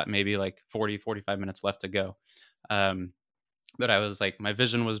gain. You've got maybe like 40, 45 minutes left to go. Um, but I was like, my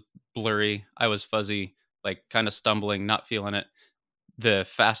vision was blurry. I was fuzzy, like kind of stumbling, not feeling it. The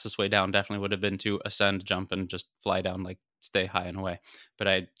fastest way down definitely would have been to ascend, jump, and just fly down, like stay high and away. But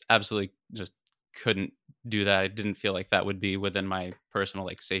I absolutely just couldn't do that. I didn't feel like that would be within my personal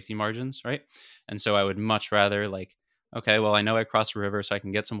like safety margins, right? And so I would much rather like, okay, well, I know I crossed a river, so I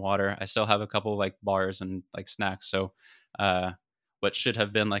can get some water. I still have a couple like bars and like snacks. So what should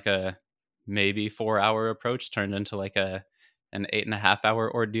have been like a maybe 4 hour approach turned into like an 8.5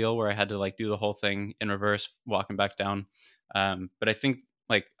 hour ordeal where I had to like do the whole thing in reverse, walking back down. But I think,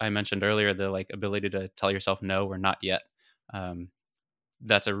 like I mentioned earlier, the like ability to tell yourself no or not yet. Um,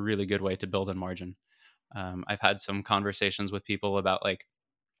 that's a really good way to build in margin. I've had some conversations with people about like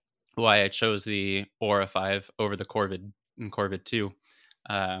why I chose the Aura 5 over the Corvid and Corvid 2.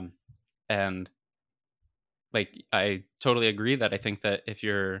 Um, and like I totally agree that I think that if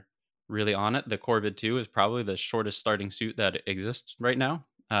you're really on it, the Corvid 2 is probably the shortest starting suit that exists right now.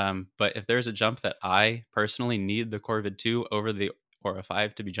 But if there's a jump that I personally need the Corvid 2 over the Aura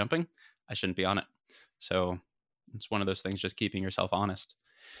 5 to be jumping, I shouldn't be on it. So it's one of those things, just keeping yourself honest.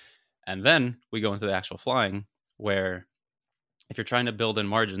 And then we go into the actual flying, where if you're trying to build in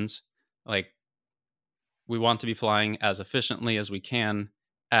margins, like we want to be flying as efficiently as we can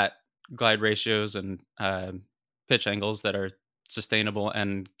at glide ratios and pitch angles that are sustainable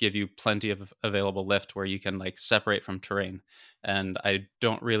and give you plenty of available lift where you can like separate from terrain. And I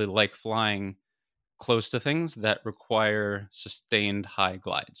don't really like flying close to things that require sustained high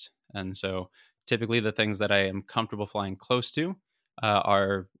glides. And so typically the things that I am comfortable flying close to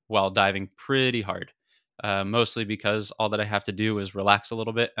are while diving pretty hard, mostly because all that I have to do is relax a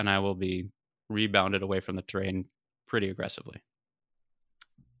little bit and I will be rebounded away from the terrain pretty aggressively.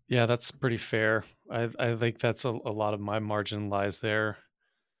 yeah, that's pretty fair. I think that's a lot of my margin lies there.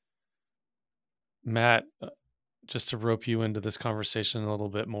 Matt, just to rope you into this conversation a little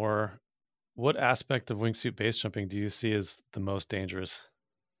bit more, what aspect of wingsuit base jumping do you see as the most dangerous?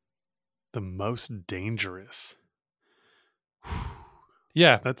 The most dangerous.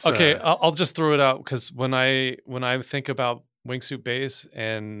 Yeah. That's Okay. I'll just throw it out because when I think about wingsuit base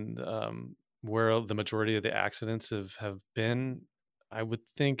and where the majority of the accidents have been, I would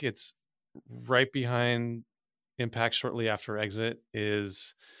think it's right behind impact shortly after exit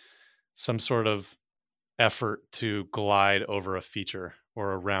is some sort of effort to glide over a feature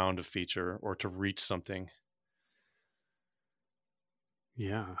or around a feature or to reach something.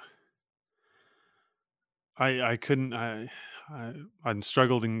 yeah. I couldn't I'm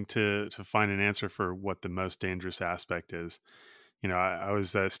struggling to find an answer for what the most dangerous aspect is. I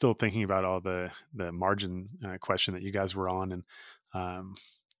was still thinking about all the margin question that you guys were on, and um,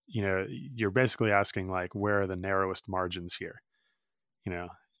 you're basically asking like where are the narrowest margins here. You know,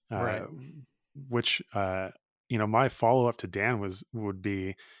 uh, Right. which my follow up to Dan would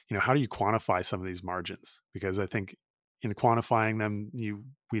be how do you quantify some of these margins, because I think in quantifying them,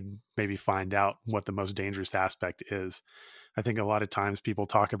 we'd maybe find out what the most dangerous aspect is. I think a lot of times people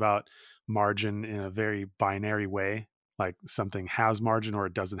talk about margin in a very binary way, like something has margin or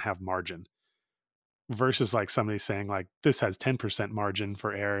it doesn't have margin, versus like somebody saying like this has 10% margin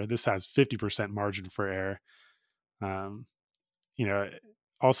for error, this has 50% margin for error. Um, you know,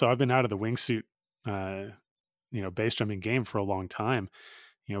 also I've been out of the wingsuit, base jumping game for a long time.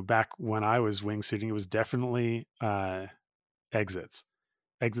 Back when I was wingsuiting, it was definitely exits.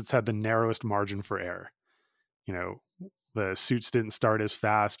 Exits had the narrowest margin for error. You know, the suits didn't start as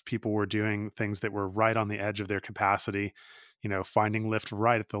fast. People were doing things that were right on the edge of their capacity, finding lift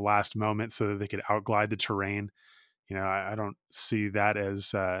right at the last moment so that they could outglide the terrain. I don't see that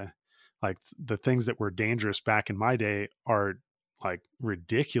as like the things that were dangerous back in my day are like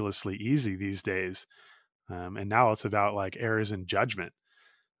ridiculously easy these days. And now it's about like errors in judgment,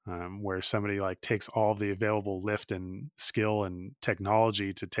 where somebody like takes all the available lift and skill and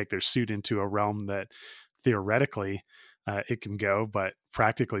technology to take their suit into a realm that theoretically it can go, but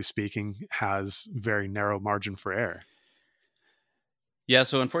practically speaking has very narrow margin for error. Yeah,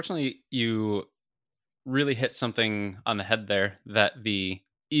 so unfortunately, you really hit something on the head there, that the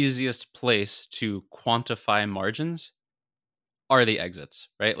easiest place to quantify margins are the exits,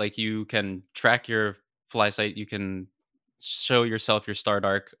 right? Like you can track your fly site, you can show yourself your start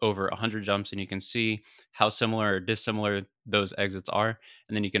arc over 100 jumps, and you can see how similar or dissimilar those exits are.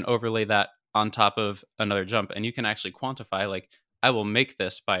 And then you can overlay that on top of another jump, and you can actually quantify, like, I will make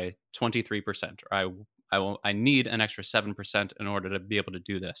this by 23%, or I need an extra 7% in order to be able to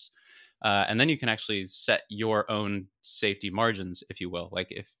do this. And then you can actually set your own safety margins, if you will.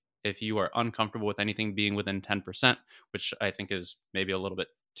 Like if you are uncomfortable with anything being within 10%, which I think is maybe a little bit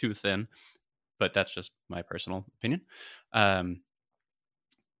too thin, but that's just my personal opinion. Um,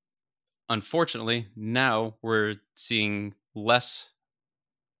 Unfortunately, now we're seeing less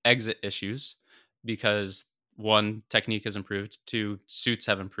exit issues because one, technique has improved, two, suits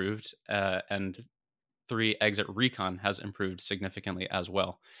have improved, and three, exit recon has improved significantly as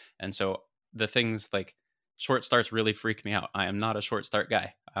well. And so the things like short starts really freak me out. I am not a short start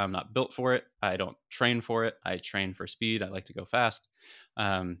guy. I'm not built for it. I don't train for it. I train for speed. I like to go fast.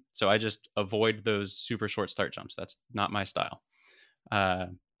 So I just avoid those super short start jumps. That's not my style. Uh,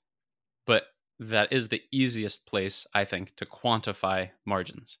 but that is the easiest place, I think, to quantify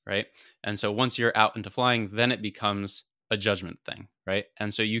margins, right? And so once you're out into flying, then it becomes a judgment thing, right?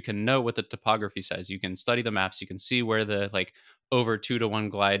 And so you can know what the topography says. You can study the maps. You can see where the like over 2-to-1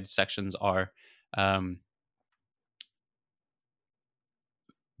 glide sections are. Um,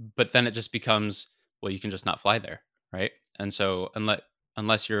 but then it just becomes, well, you can just not fly there, right? And so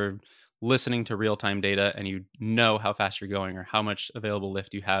unless you're listening to real-time data and you know how fast you're going or how much available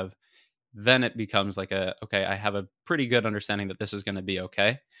lift you have, then it becomes like okay, I have a pretty good understanding that this is going to be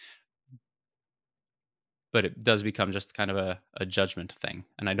okay. But it does become just kind of a judgment thing.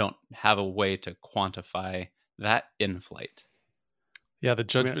 And I don't have a way to quantify that in flight. Yeah, the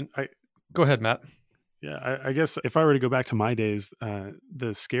judgment. Go ahead, Matt. Yeah, I guess if I were to go back to my days,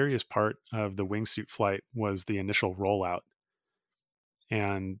 the scariest part of the wingsuit flight was the initial rollout.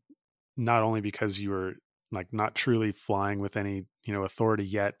 And not only because you were like not truly flying with any, authority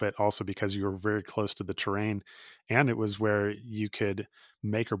yet, but also because you were very close to the terrain. And it was where you could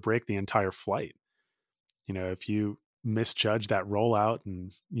make or break the entire flight. If you misjudge that rollout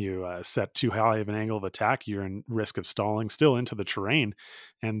and you set too high of an angle of attack, you're in risk of stalling still into the terrain.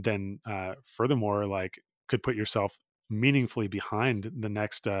 And then furthermore, like could put yourself meaningfully behind the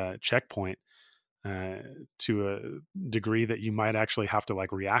next checkpoint, uh, to a degree that you might actually have to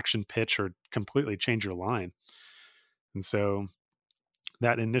like reaction pitch or completely change your line. And so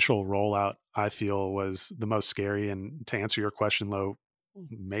that initial rollout, I feel, was the most scary. And to answer your question, Lo,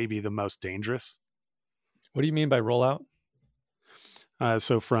 maybe the most dangerous. What do you mean by rollout?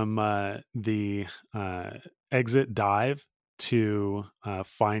 So from the exit dive to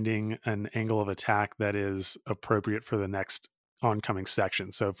finding an angle of attack that is appropriate for the next oncoming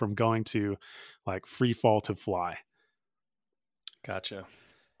section. So from going to like free fall to fly. Gotcha.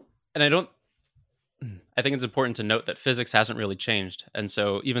 And I think it's important to note that physics hasn't really changed. And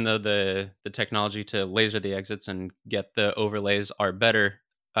so even though the technology to laser the exits and get the overlays are better,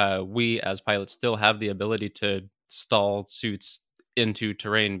 we as pilots still have the ability to stall suits into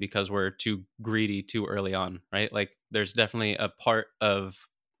terrain because we're too greedy too early on, right? Like there's definitely a part of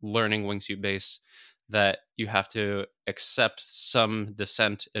learning wingsuit base that you have to accept some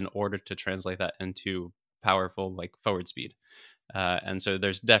descent in order to translate that into powerful like forward speed. And so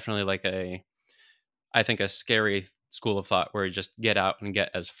there's definitely like I think a scary school of thought where you just get out and get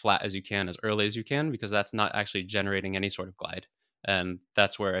as flat as you can as early as you can, because that's not actually generating any sort of glide. And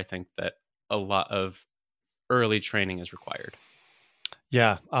that's where I think that a lot of early training is required.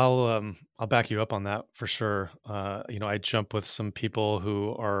 Yeah, I'll back you up on that for sure. I jump with some people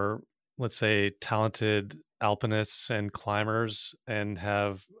who are, let's say, talented alpinists and climbers and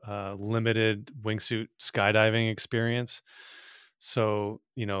have limited wingsuit skydiving experience. So,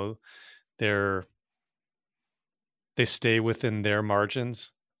 they're they stay within their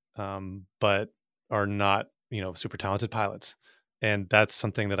margins, but are not, super talented pilots. And that's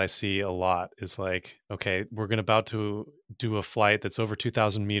something that I see a lot is like, okay, we're going about to do a flight that's over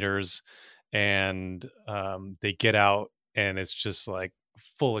 2,000 meters, and they get out and it's just like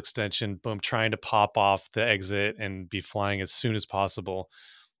full extension, boom, trying to pop off the exit and be flying as soon as possible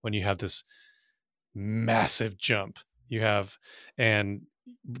when you have this massive jump you have. And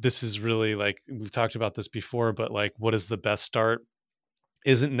this is really like, we've talked about this before, but like, what is the best start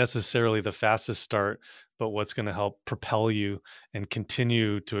isn't necessarily the fastest start, but what's going to help propel you and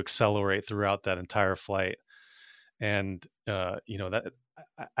continue to accelerate throughout that entire flight. And that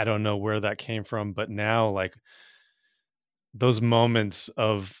I don't know where that came from, but now, like, those moments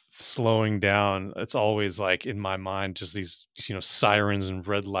of slowing down, it's always like in my mind, just these, sirens and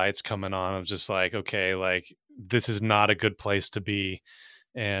red lights coming on. I'm just like, okay, like, this is not a good place to be.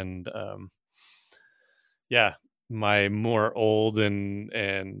 And yeah, my more old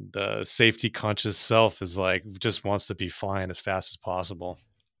and safety conscious self is like, just wants to be flying as fast as possible.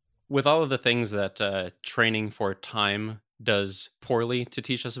 With all of the things that training for time does poorly to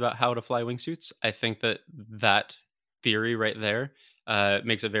teach us about how to fly wingsuits, I think that that theory right there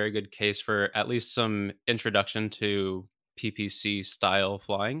makes a very good case for at least some introduction to PPC style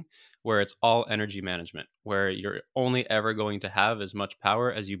flying, where it's all energy management, where you're only ever going to have as much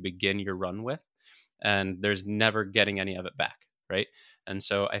power as you begin your run with, and there's never getting any of it back, right? And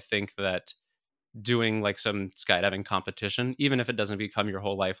so I think that doing like some skydiving competition, even if it doesn't become your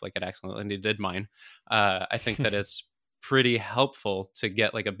whole life like it accidentally did mine, I think that it's pretty helpful to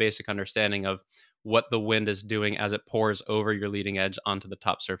get like a basic understanding of what the wind is doing as it pours over your leading edge onto the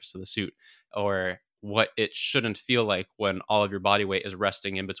top surface of the suit, or what it shouldn't feel like when all of your body weight is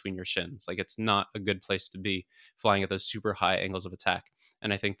resting in between your shins. Like, it's not a good place to be flying at those super high angles of attack.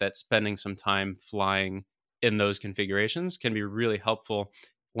 And I think that spending some time flying in those configurations can be really helpful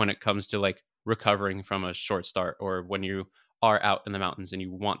when it comes to like recovering from a short start, or when you are out in the mountains and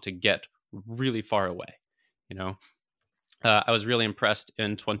you want to get really far away. You know, I was really impressed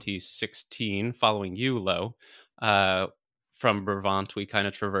in 2016 following you, Lo. From Brevant, we kind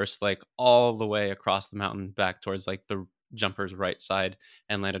of traversed like all the way across the mountain back towards like the jumper's right side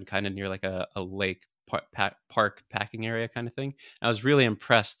and landed kind of near like a lake park packing area kind of thing. And I was really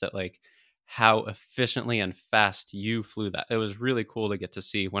impressed at like how efficiently and fast you flew that. It was really cool to get to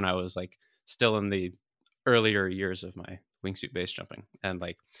see when I was like still in the earlier years of my wingsuit base jumping, and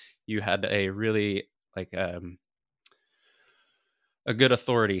like you had a really like a good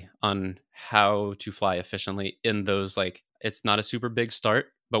authority on how to fly efficiently in those, like, it's not a super big start,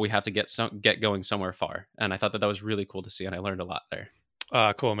 but we have to get going somewhere far. And I thought that that was really cool to see, and I learned a lot there.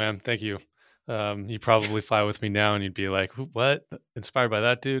 Cool, man. Thank you. You probably fly with me now and you'd be like, what? Inspired by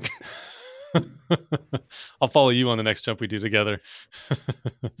that dude? I'll follow you on the next jump we do together.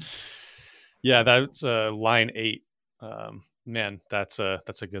 Yeah, that's line 8. Man, that's a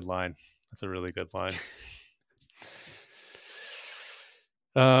good line. That's a really good line.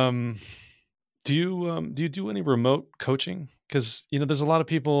 Do you do any remote coaching? Because there's a lot of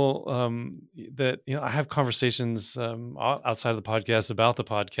people that I have conversations outside of the podcast about the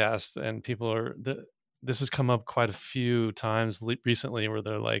podcast, and people are this has come up quite a few times recently, where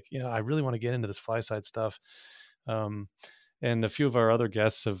they're like, I really want to get into this fly side stuff. And a few of our other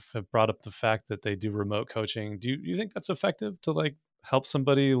guests have brought up the fact that they do remote coaching. Do you think that's effective to like help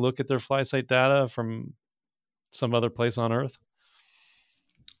somebody look at their fly site data from some other place on Earth?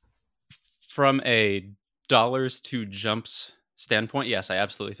 From a dollars to jumps standpoint, yes, I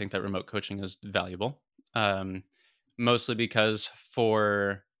absolutely think that remote coaching is valuable. Mostly because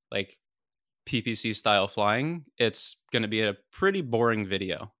for like PPC style flying, it's going to be a pretty boring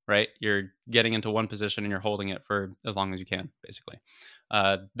video, right? You're getting into one position and you're holding it for as long as you can, basically.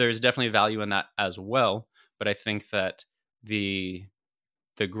 There's definitely value in that as well, but I think that the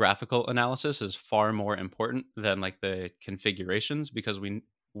graphical analysis is far more important than like the configurations, because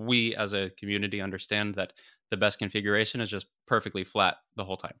we as a community understand that the best configuration is just perfectly flat the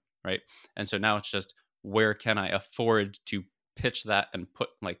whole time, right? And so now it's just, where can I afford to pitch that and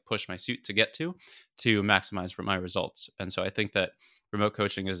push my suit to get to maximize my results. And so I think that remote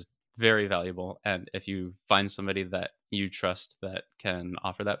coaching is very valuable. And if you find somebody that you trust that can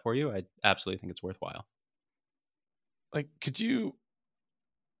offer that for you, I absolutely think it's worthwhile. Like, could you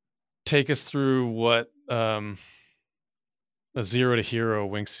take us through what a zero to hero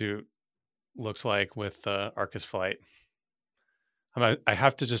wingsuit looks like with Arcus Flight? I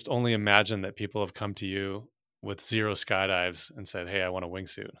have to just only imagine that people have come to you with zero skydives and said, "Hey, I want a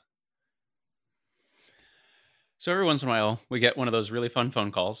wingsuit." So every once in a while, we get one of those really fun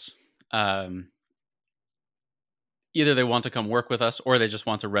phone calls. Either they want to come work with us or they just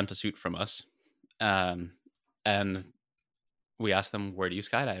want to rent a suit from us. And we ask them, where do you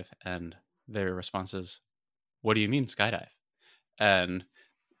skydive? And their response is, what do you mean skydive? And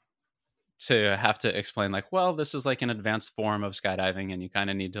to have to explain like, well, this is like an advanced form of skydiving and you kind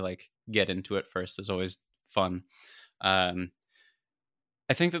of need to like get into it first is always fun. Um,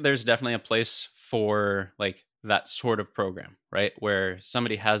 I think that there's definitely a place for like that sort of program, right? Where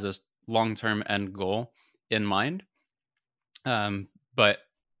somebody has this long-term end goal in mind. But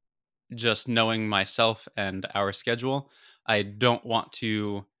just knowing myself and our schedule, I don't want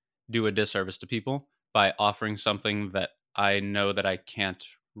to do a disservice to people by offering something that I know that I can't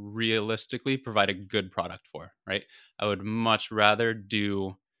realistically provide a good product for, right? I would much rather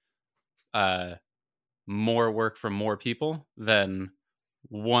do uh, more work for more people than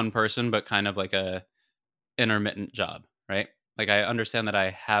one person, but kind of like a intermittent job, right? Like I understand that I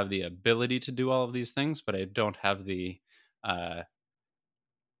have the ability to do all of these things, but I don't have the uh,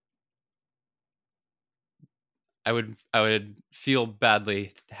 I would feel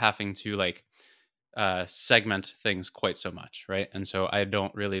badly having to like segment things quite so much, right? And so I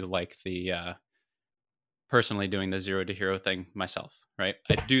don't really like the personally doing the zero to hero thing myself, right?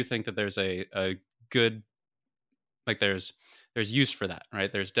 I do think that there's a good like there's use for that,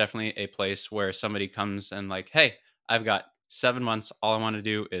 right? There's definitely a place where somebody comes and like, hey, I've got 7 months. All I want to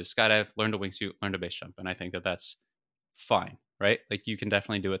do is skydive, learn to wingsuit, learn to base jump, and I think that that's fine, right? Like you can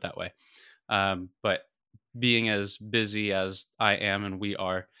definitely do it that way. But being as busy as I am and we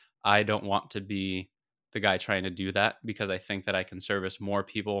are, I don't want to be the guy trying to do that because I think that I can service more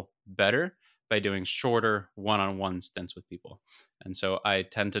people better by doing shorter one-on-one stints with people. And so I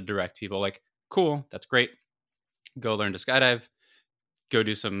tend to direct people like, cool, that's great. Go learn to skydive, go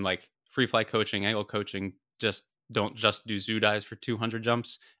do some like free fly coaching, angle coaching. Just don't just do zoo dives for 200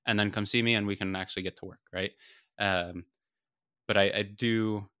 jumps and then come see me and we can actually get to work, right? Um, but I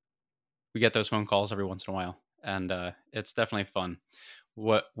do we get those phone calls every once in a while and it's definitely fun.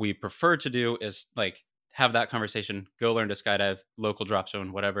 What we prefer to do is like have that conversation, go learn to skydive, local drop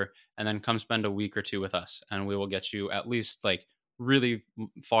zone, whatever, and then come spend a week or two with us and we will get you at least like really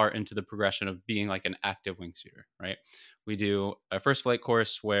far into the progression of being like an active wingsuiter, right? We do a first flight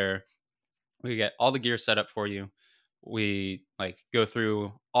course where we get all the gear set up for you. We like go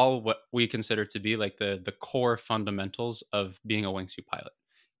through all what we consider to be like the core fundamentals of being a wingsuit pilot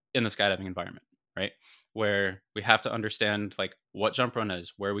in the skydiving environment, right? Where we have to understand like what jump run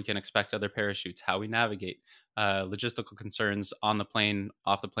is, where we can expect other parachutes, how we navigate, logistical concerns on the plane,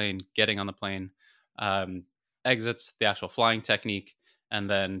 off the plane, getting on the plane, um, exits, the actual flying technique, and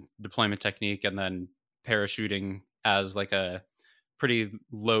then deployment technique, and then parachuting as like a pretty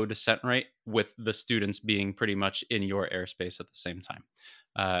low descent rate with the students being pretty much in your airspace at the same time.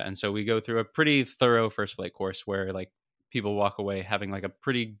 And so we go through a pretty thorough first flight course where like people walk away having like a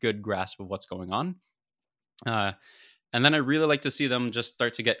pretty good grasp of what's going on. Uh, and then I really like to see them just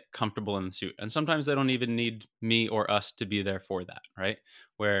start to get comfortable in the suit. And sometimes they don't even need me or us to be there for that, right?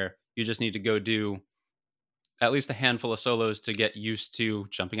 Where you just need to go do at least a handful of solos to get used to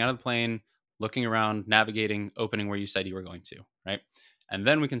jumping out of the plane, looking around, navigating, opening where you said you were going to, right? And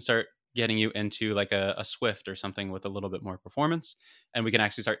then we can start getting you into like a Swift or something with a little bit more performance. And we can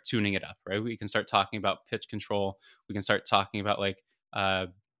actually start tuning it up, right? We can start talking about pitch control. We can start talking about like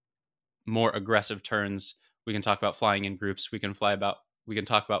more aggressive turns. We can talk about flying in groups. We can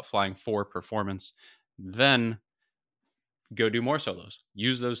talk about flying for performance. Then go do more solos.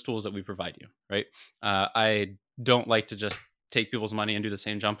 Use those tools that we provide you, right? I don't like to just take people's money and do the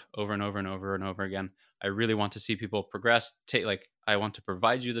same jump over and over and over and over again. I really want to see people progress. I want to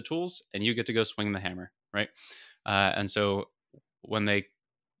provide you the tools, and you get to go swing the hammer, right? And so when they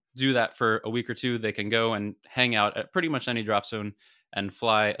do that for a week or two, they can go and hang out at pretty much any drop zone and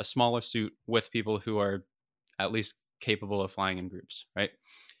fly a smaller suit with people who are at least capable of flying in groups, right?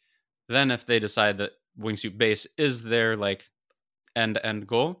 Then if they decide that wingsuit base is their like end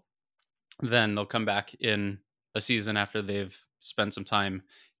goal, then they'll come back in a season after they've spent some time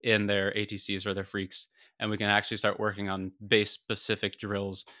in their ATCs or their freaks, and we can actually start working on base specific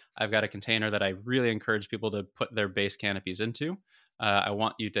drills. I've got a container that I really encourage people to put their base canopies into. I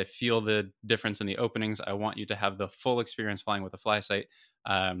want you to feel the difference in the openings. I want you to have the full experience flying with a fly sight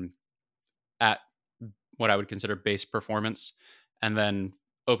at what I would consider base performance, and then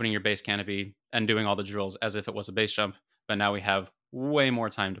opening your base canopy and doing all the drills as if it was a base jump. But now we have way more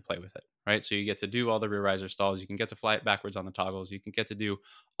time to play with it, right? So you get to do all the rear riser stalls. You can get to fly it backwards on the toggles. You can get to do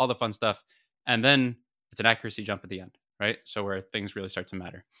all the fun stuff. And then it's an accuracy jump at the end, right? So where things really start to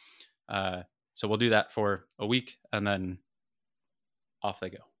matter. So we'll do that for a week, and then off they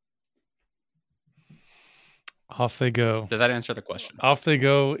go. Off they go. Did that answer the question? Off they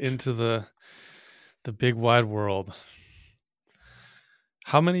go into the big wide world.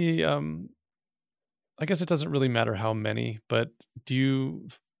 How many, I guess it doesn't really matter how many, but do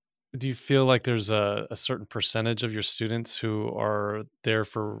you feel like there's a certain percentage of your students who are there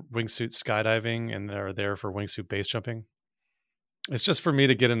for wingsuit skydiving and they're there for wingsuit base jumping? It's just for me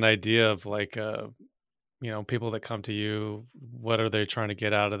to get an idea of like, people that come to you, what are they trying to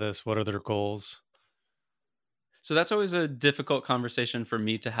get out of this? What are their goals? So that's always a difficult conversation for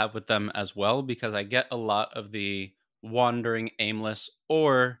me to have with them as well, because I get a lot of the wandering, aimless,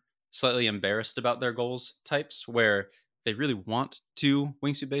 or slightly embarrassed about their goals types where they really want to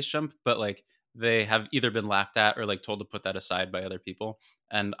wingsuit base jump, but like they have either been laughed at or like told to put that aside by other people.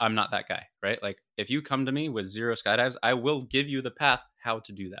 And I'm not that guy, right? Like if you come to me with 0 skydives, I will give you the path how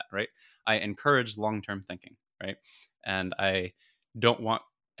to do that, right? I encourage long-term thinking, right? And I don't want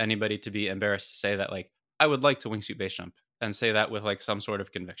anybody to be embarrassed to say that like, I would like to wingsuit base jump, and say that with like some sort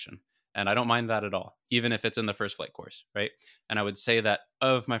of conviction. And I don't mind that at all, even if it's in the first flight course, right? And I would say that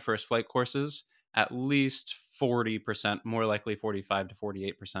of my first flight courses, at least 40%, more likely 45 to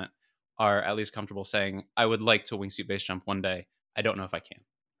 48%, are at least comfortable saying, I would like to wingsuit base jump one day. I don't know if I can,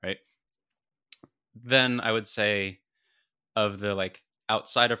 right? Then I would say of the like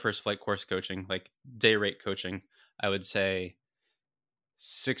outside of first flight course coaching, like day rate coaching, I would say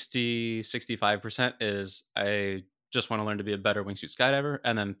 65% is I just want to learn to be a better wingsuit skydiver,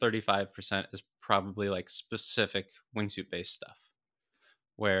 and then 35% is probably like specific wingsuit based stuff,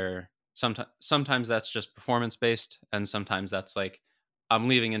 where sometimes that's just performance based, and sometimes that's like I'm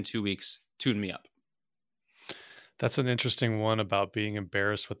leaving in 2 weeks, tune me up. That's an interesting one about being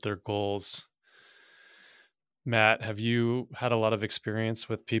embarrassed with their goals. Matt, have you had a lot of experience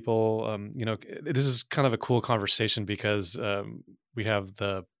with people? This is kind of a cool conversation because we have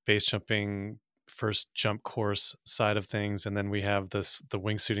the base jumping first jump course side of things, and then we have the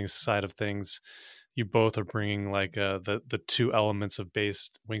wingsuiting side of things. You both are bringing like the two elements of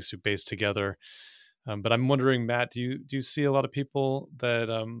wingsuit base together. But I'm wondering, Matt, do you see a lot of people that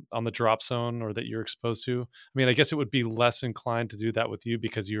on the drop zone or that you're exposed to? I mean, I guess it would be less inclined to do that with you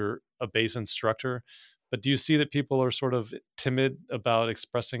because you're a base instructor. But do you see that people are sort of timid about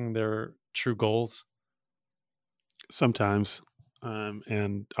expressing their true goals? Sometimes.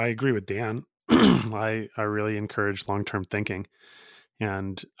 And I agree with Dan. I really encourage long-term thinking.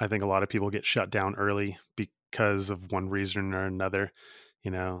 And I think a lot of people get shut down early because of one reason or another.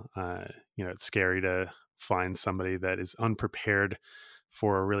 It's scary to find somebody that is unprepared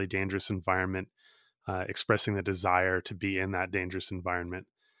for a really dangerous environment, expressing the desire to be in that dangerous environment.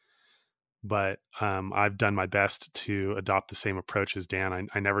 But I've done my best to adopt the same approach as Dan.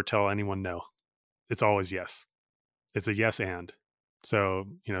 I never tell anyone no. It's always yes. It's a yes and. So,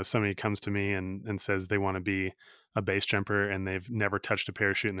 somebody comes to me and says they want to be a base jumper and they've never touched a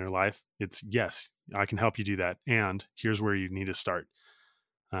parachute in their life. It's yes, I can help you do that. And here's where you need to start.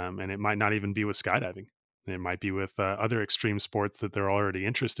 And it might not even be with skydiving. It might be with other extreme sports that they're already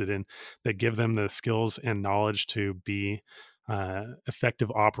interested in that give them the skills and knowledge to be effective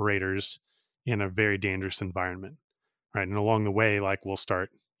operators in a very dangerous environment. Right. And along the way, like we'll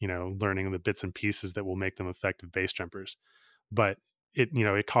start, learning the bits and pieces that will make them effective base jumpers. But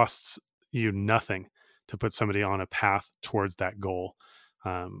it costs you nothing to put somebody on a path towards that goal.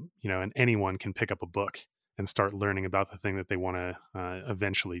 And anyone can pick up a book and start learning about the thing that they want to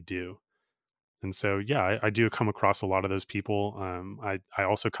eventually do. And so, yeah, I do come across a lot of those people. I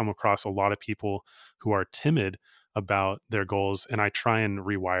also come across a lot of people who are timid about their goals, and I try and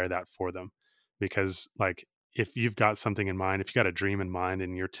rewire that for them. Because, like, if you've got something in mind, if you got a dream in mind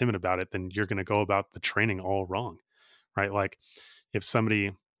and you're timid about it, then you're going to go about the training all wrong, right? Like, if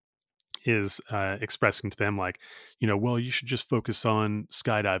somebody is expressing to them, like, well, you should just focus on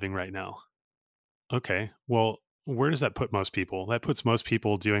skydiving right now. Okay, well, where does that put most people? That puts most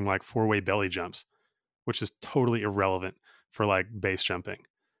people doing like 4-way belly jumps, which is totally irrelevant for like base jumping.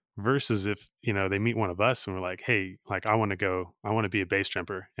 Versus if, they meet one of us and we're like, hey, like I want to be a base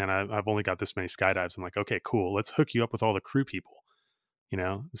jumper and I've only got this many skydives. I'm like, okay, cool. Let's hook you up with all the crew people,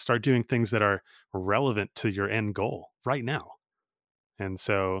 start doing things that are relevant to your end goal right now. And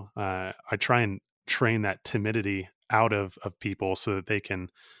so I try and train that timidity out of people so that they can,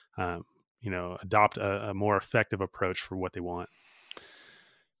 um, adopt a more effective approach for what they want.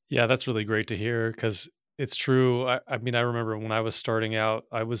 Yeah, that's really great to hear because it's true. I mean, I remember when I was starting out,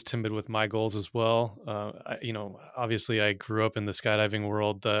 I was timid with my goals as well. Obviously, I grew up in the skydiving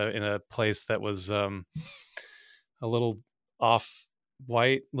world in a place that was a little off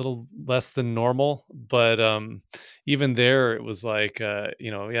white, little less than normal. But even there, it was like,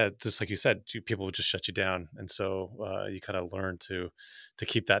 yeah, just like you said, people would just shut you down, and so you kind of learn to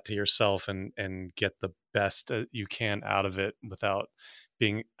keep that to yourself and get the best you can out of it without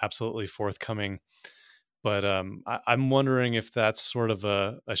being absolutely forthcoming. But I'm wondering if that's sort of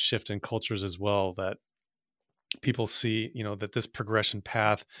a shift in cultures as well, that people see, that this progression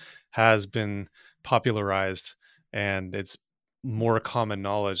path has been popularized, and it's more common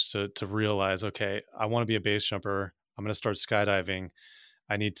knowledge to realize, okay, I want to be a base jumper. I'm going to start skydiving.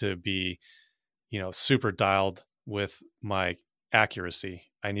 I need to be, super dialed with my accuracy.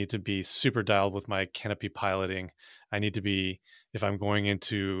 I need to be super dialed with my canopy piloting. I need to be, if I'm going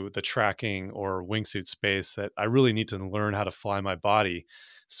into the tracking or wingsuit space, that I really need to learn how to fly my body.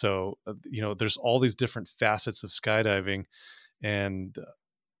 So, there's all these different facets of skydiving, and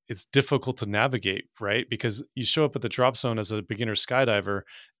it's difficult to navigate, right? Because you show up at the drop zone as a beginner skydiver,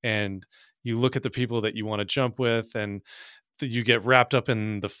 and you look at the people that you want to jump with, and you get wrapped up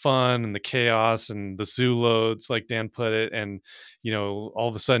in the fun and the chaos and the zoo loads, like Dan put it. And, all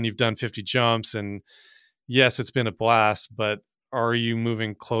of a sudden you've done 50 jumps, and yes, it's been a blast, but are you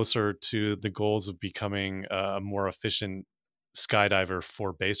moving closer to the goals of becoming a more efficient skydiver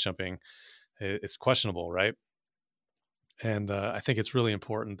for base jumping? It's questionable, right? And I think it's really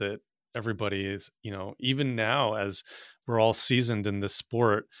important that everybody is, even now as we're all seasoned in this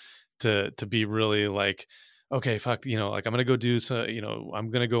sport, to be really like, okay, fuck, like I'm gonna go do so,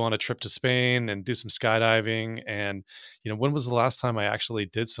 I'm gonna go on a trip to Spain and do some skydiving. And when was the last time I actually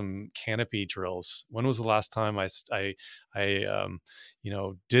did some canopy drills? When was the last time I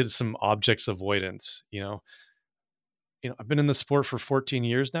did some objects avoidance? I've been in the sport for 14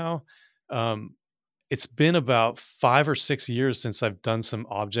 years now. Um, it's been about 5 or 6 years since I've done some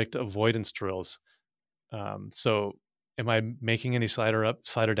object avoidance drills. So am I making any slider up,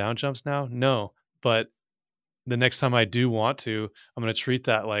 slider down jumps now? No, but the next time I do want to, I'm gonna treat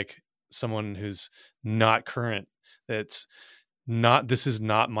that like someone who's not current. That's not This is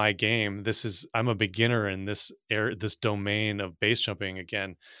not my game. I'm a beginner in this domain of base jumping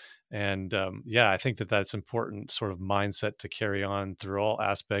again. And yeah, I think that that's important sort of mindset to carry on through all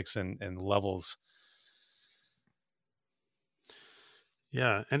aspects and levels.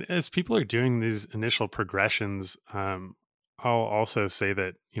 Yeah, and as people are doing these initial progressions, I'll also say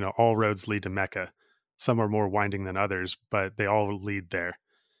that all roads lead to Mecca. Some are more winding than others, but they all lead there.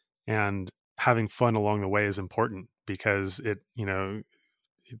 And having fun along the way is important because it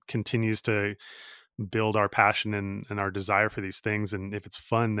continues to build our passion and our desire for these things. And if it's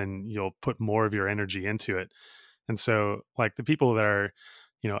fun, then you'll put more of your energy into it. And so, like the people that are,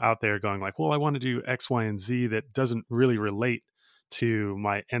 out there going like, well, I want to do X, Y, and Z that doesn't really relate to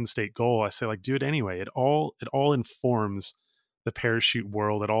my end state goal. I say like, do it anyway. It all informs the parachute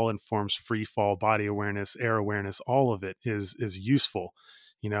world. It all informs free fall, body awareness, air awareness. All of it is useful,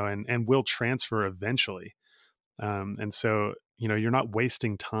 and will transfer eventually. And so, you're not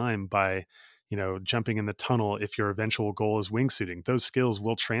wasting time by, jumping in the tunnel if your eventual goal is wingsuiting. Those skills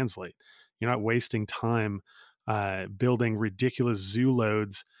will translate. You're not wasting time building ridiculous zoo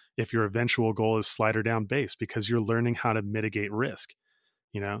loads if your eventual goal is slider down base because you're learning how to mitigate risk,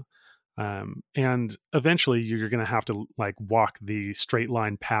 you know? And eventually you're going to have to like walk the straight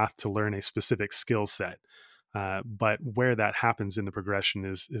line path to learn a specific skill set. But where that happens in the progression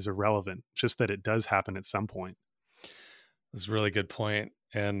is irrelevant, just that it does happen at some point. That's a really good point.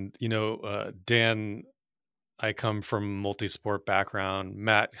 And, Dan, I come from multi-sport background.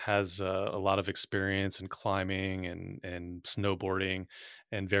 Matt has a lot of experience in climbing and snowboarding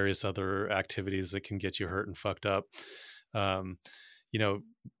and various other activities that can get you hurt and fucked up. Um, you know,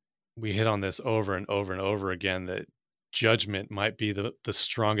 we hit on this over and over and over again that judgment might be the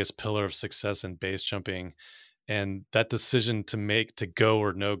strongest pillar of success in base jumping. And that decision to make to go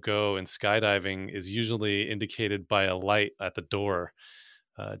or no go in skydiving is usually indicated by a light at the door.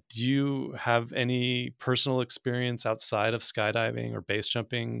 Do you have any personal experience outside of skydiving or base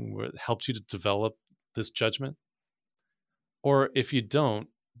jumping where it helped you to develop this judgment? Or if you don't,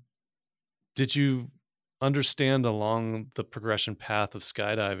 did you understand along the progression path of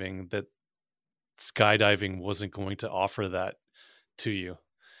skydiving that skydiving wasn't going to offer that to you?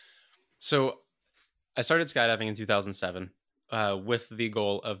 So I started skydiving in 2007. with the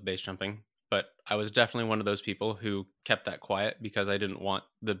goal of base jumping, but I was definitely one of those people who kept that quiet because I didn't want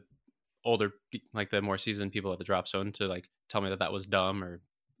the like the more seasoned people at the drop zone to like tell me that that was dumb or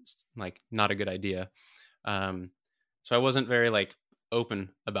like not a good idea. Um, so I wasn't very like open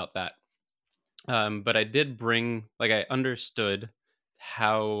about that. But I did bring like I understood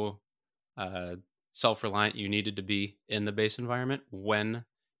how uh, self-reliant you needed to be in the base environment when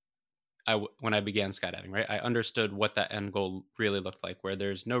when I began skydiving, right? I understood what that end goal really looked like, where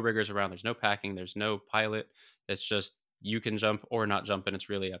there's no riggers around, there's no packing, there's no pilot. It's just you can jump or not jump, and it's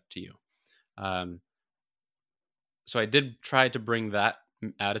really up to you. Um, so I did try to bring that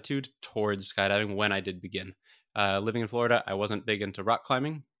attitude towards skydiving when I did begin. Living in Florida, I wasn't big into rock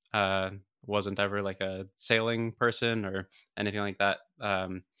climbing. Wasn't ever like a sailing person or anything like that.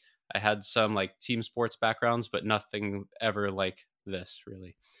 I had some like team sports backgrounds, but nothing ever like this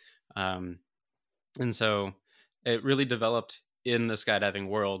really. Um, and so it really developed in the skydiving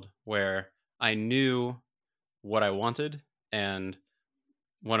world where I knew what I wanted. And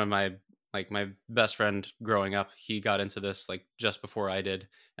one of my best friend growing up, he got into this like just before I did.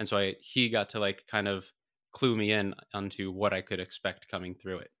 And so he got to like kind of clue me in onto what I could expect coming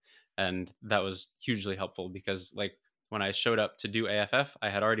through it. And that was hugely helpful because like when I showed up to do AFF, I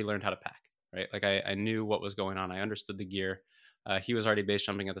had already learned how to pack, right? Like I knew what was going on. I understood the gear. He was already base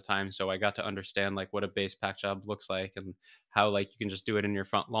jumping at the time, so I got to understand like what a base pack job looks like and how like you can just do it in your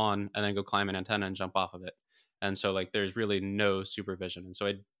front lawn and then go climb an antenna and jump off of it. And so like there's really no supervision. And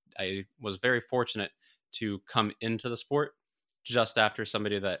so I was very fortunate to come into the sport just after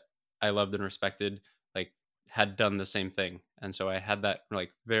somebody that I loved and respected like had done the same thing. And so I had that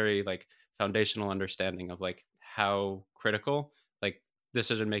like very like foundational understanding of like how critical like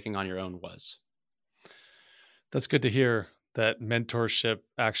decision making on your own was. That's good to hear that mentorship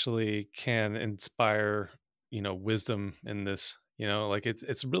actually can inspire, wisdom in this, like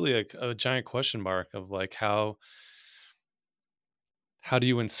it's really a giant question mark of like how do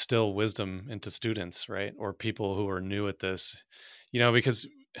you instill wisdom into students, right? Or people who are new at this, because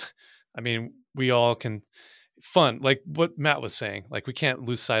I mean, we all can fun, like what Matt was saying, like we can't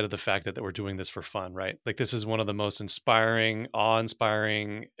lose sight of the fact that we're doing this for fun, right? Like this is one of the most inspiring,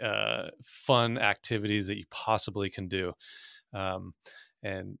 awe-inspiring, fun activities that you possibly can do. Um,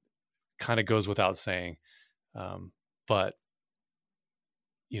 and kind of goes without saying. But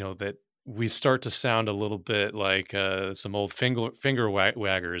that we start to sound a little bit like some old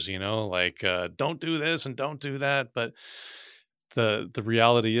waggers, like don't do this and don't do that. But the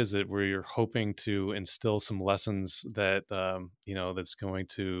reality is that we're hoping to instill some lessons that that's going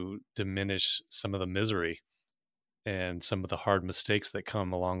to diminish some of the misery and some of the hard mistakes that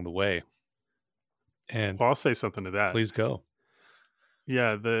come along the way. And Well, I'll say something to that. please go.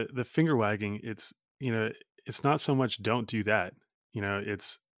 Yeah, the finger wagging, it's not so much don't do that.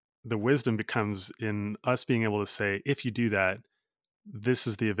 It's the wisdom becomes in us being able to say, if you do that, this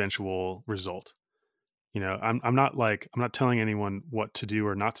is the eventual result. I'm not telling anyone what to do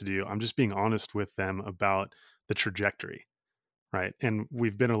or not to do. I'm just being honest with them about the trajectory, right? And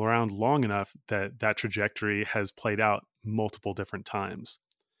we've been around long enough that that trajectory has played out multiple different times.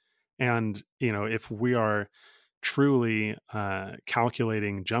 And if we are truly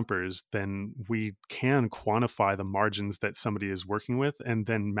calculating jumpers, then we can quantify the margins that somebody is working with and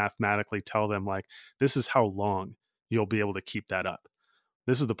then mathematically tell them, like, this is how long you'll be able to keep that up.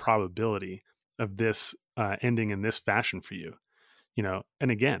 This is the probability of this ending in this fashion for you.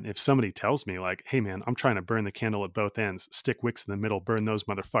 And again, if somebody tells me like, hey man, I'm trying to burn the candle at both ends, stick wicks in the middle, burn those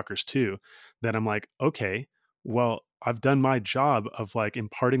motherfuckers too, then I'm like, okay, well, I've done my job of like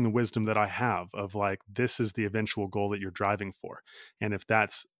imparting the wisdom that I have of like, this is the eventual goal that you're driving for. And if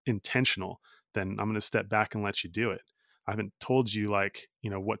that's intentional, then I'm going to step back and let you do it. I haven't told you like,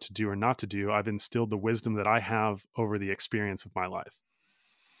 what to do or not to do. I've instilled the wisdom that I have over the experience of my life.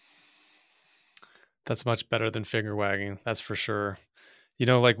 That's much better than finger wagging. That's for sure.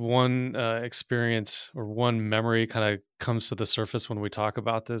 Like one experience or one memory kind of comes to the surface when we talk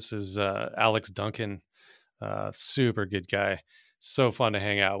about this is Alex Duncan. Super good guy. So fun to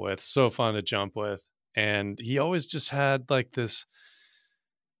hang out with, so fun to jump with. And he always just had like this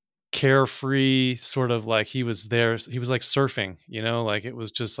carefree sort of like he was there. He was like surfing, like it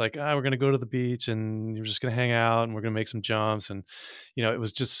was just like, we're going to go to the beach and you're just going to hang out and we're going to make some jumps. And, it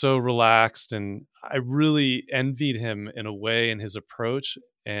was just so relaxed. And I really envied him in a way in his approach.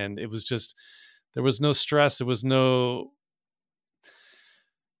 And it was just, there was no stress. There was no,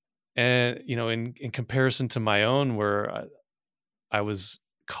 and, in comparison to my own, where I was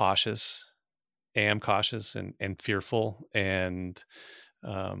cautious, am cautious and fearful and,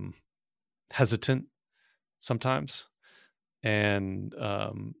 um, hesitant sometimes. and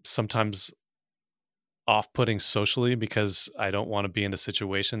sometimes off-putting socially because I don't want to be in a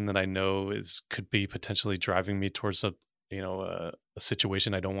situation that I know is could be potentially driving me towards a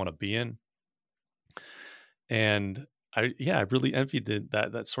situation I don't want to be in. And I really envied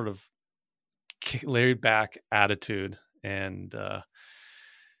that sort of laid back attitude, and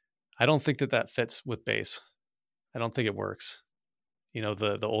I don't think that fits with bass. I don't think it works.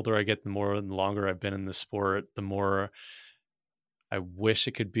 The older I get, the more and longer I've been in the sport, the more I wish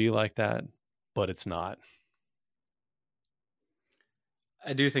it could be like that, but it's not.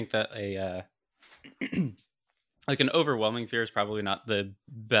 I do think that a like an overwhelming fear is probably not the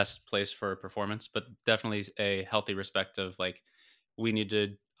best place for a performance, but definitely a healthy respect of like we need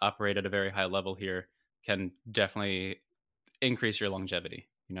to operate at a very high level here can definitely increase your longevity.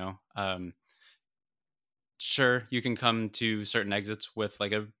 Sure, you can come to certain exits with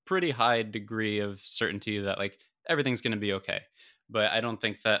like a pretty high degree of certainty that like everything's going to be okay, but I don't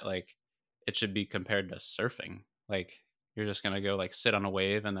think that like it should be compared to surfing. Like you're just going to go like sit on a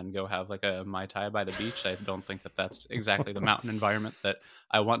wave and then go have like a mai tai by the beach. I don't think that that's exactly the mountain environment that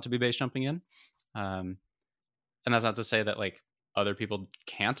I want to be base jumping in. um and that's not to say that like other people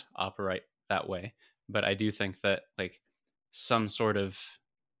can't operate that way, but I do think that like some sort of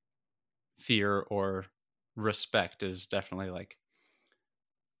fear or respect is definitely like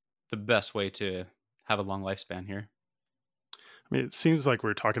the best way to have a long lifespan here. I mean, it seems like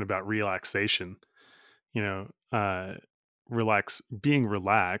we're talking about relaxation. You know, being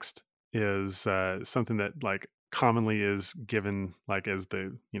relaxed is something that like commonly is given like as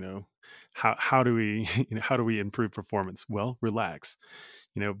the how do we how do we improve performance? Well, relax.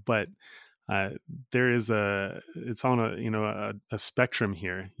 But uh, there is it's on a spectrum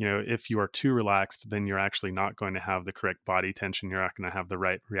here. If you are too relaxed, then you're actually not going to have the correct body tension, you're not going to have the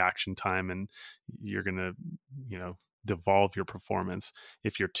right reaction time, and you're going to devolve your performance.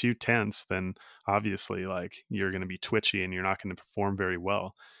 If you're too tense, then obviously like you're going to be twitchy and you're not going to perform very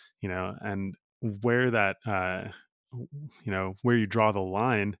well. And where that where you draw the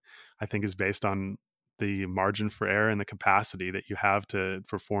line, I think, is based on the margin for error and the capacity that you have to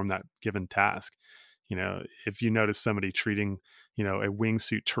perform that given task. If you notice somebody treating, a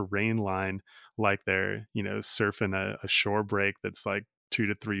wingsuit terrain line like they're, surfing a shore break that's like 2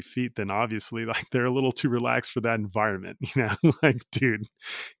 to 3 feet, then obviously like they're a little too relaxed for that environment. Like, dude,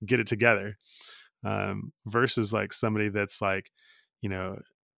 get it together. Versus like somebody that's like, you know,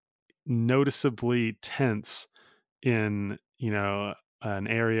 noticeably tense in an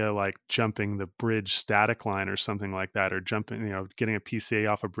area like jumping the bridge static line or something like that, or jumping, getting a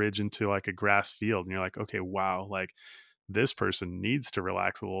PCA off a bridge into like a grass field, and you're like, okay, wow, like this person needs to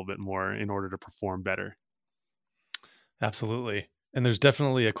relax a little bit more in order to perform better. Absolutely. And there's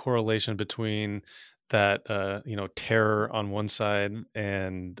definitely a correlation between that, terror on one side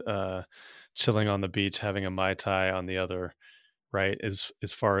and chilling on the beach, having a Mai Tai on the other, right? As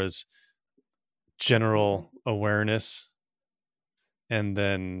far as general awareness, and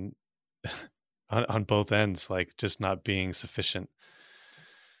then on both ends, like just not being sufficient.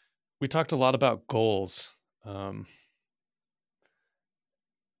 We talked a lot about goals. Um,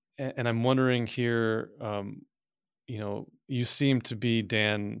 and I'm wondering here, you seem to be,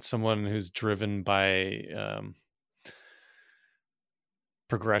 Dan, someone who's driven by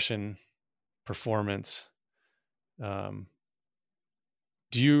progression, performance. Um,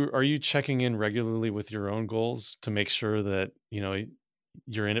 are you checking in regularly with your own goals to make sure that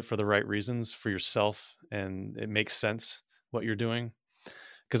you're in it for the right reasons for yourself and it makes sense what you're doing?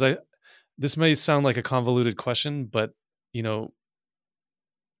 Because this may sound like a convoluted question, but you know,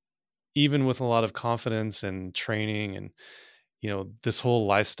 even with a lot of confidence and training and this whole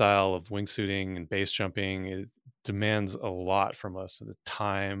lifestyle of wingsuiting and base jumping, it demands a lot from us: the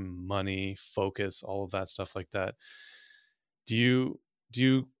time, money, focus, all of that stuff like that. Do you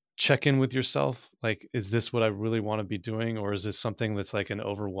check in with yourself, like, is this what I really want to be doing, or is this something that's like an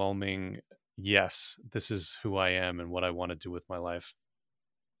overwhelming, yes, this is who I am and what I want to do with my life?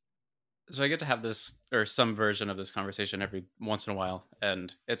 So I get to have this or some version of this conversation every once in a while,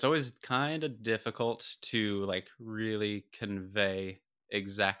 and it's always kind of difficult to like really convey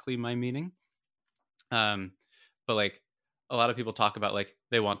exactly my meaning. Um, but like a lot of people talk about like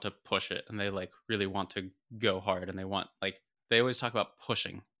they want to push it and they like really want to go hard and they want like they always talk about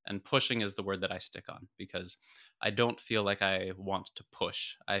pushing, and pushing is the word that I stick on because I don't feel like I want to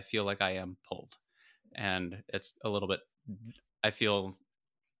push. I feel like I am pulled, and it's a little bit. I feel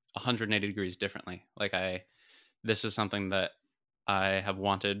 180 degrees differently. Like this is something that I have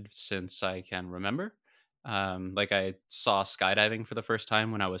wanted since I can remember. Like I saw skydiving for the first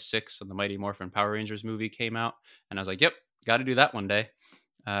time when I was 6 and the Mighty Morphin Power Rangers movie came out, and I was like, "Yep, got to do that one day.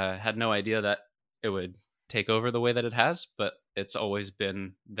 Had no idea that it would take over the way that it has, but it's always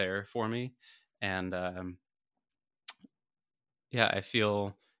been there for me. And yeah, I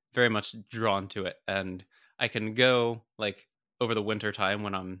feel very much drawn to it. And I can go like over the winter time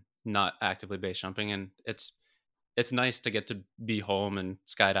when I'm not actively base jumping, and it's nice to get to be home and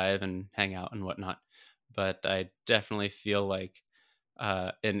skydive and hang out and whatnot. But I definitely feel like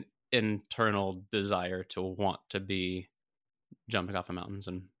an internal desire to want to be jumping off of mountains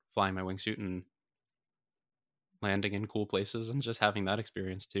and flying my wingsuit and landing in cool places and just having that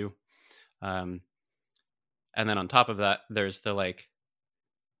experience too. Um, and then on top of that, there's the like,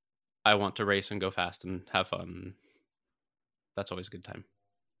 I want to race and go fast and have fun. That's always a good time.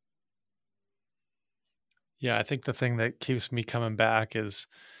 Yeah, I think the thing that keeps me coming back is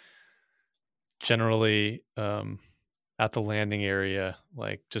generally at the landing area,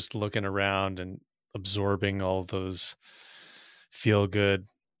 like just looking around and absorbing all those feel good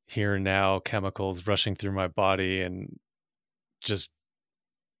here and now chemicals rushing through my body, and just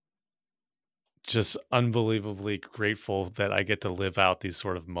unbelievably grateful that I get to live out these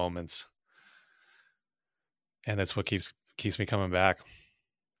sort of moments. And that's what keeps me coming back.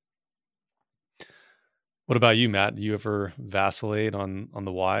 What about you, Matt? Do you ever vacillate on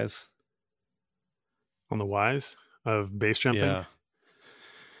the whys? On the whys of base jumping?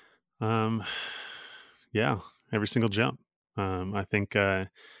 Yeah. Yeah, every single jump. I think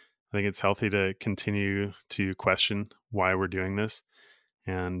it's healthy to continue to question why we're doing this.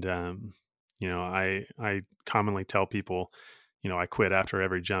 And I commonly tell people, I quit after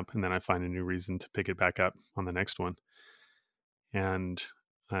every jump, and then I find a new reason to pick it back up on the next one. And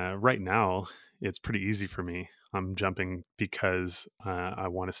right now, it's pretty easy for me. I'm jumping because I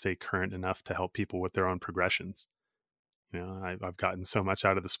want to stay current enough to help people with their own progressions. I've gotten so much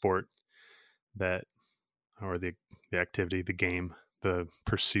out of the sport that, or the activity, the game, the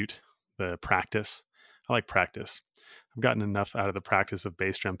pursuit, the practice. I like practice. I've gotten enough out of the practice of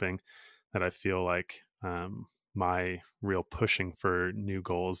base jumping that I feel like my real pushing for new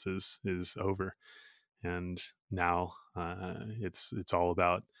goals is over, and now it's all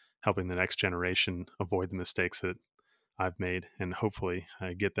about helping the next generation avoid the mistakes that I've made, and hopefully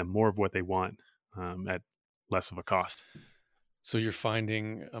get them more of what they want at less of a cost. So you're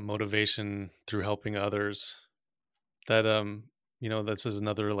finding a motivation through helping others. That this is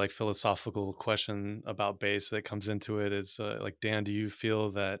another like philosophical question about base that comes into it. Is like, Dan, do you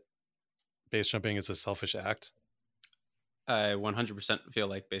feel that base jumping is a selfish act? I 100% feel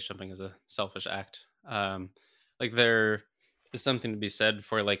like base jumping is a selfish act. Like there is something to be said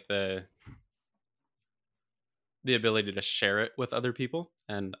for like the ability to share it with other people,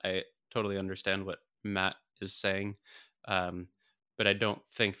 and I totally understand what Matt is saying. Um, but I don't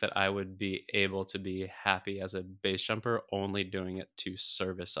think that I would be able to be happy as a base jumper only doing it to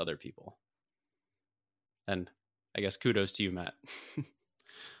service other people. And I guess kudos to you, Matt.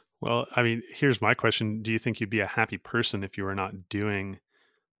 Well, I mean, here's my question: do you think you'd be a happy person if you were not doing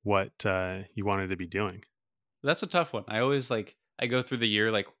what you wanted to be doing? That's a tough one. I always like I go through the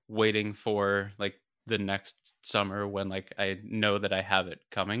year like waiting for like the next summer when like I know that I have it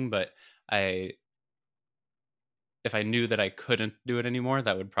coming, but I if I knew that I couldn't do it anymore,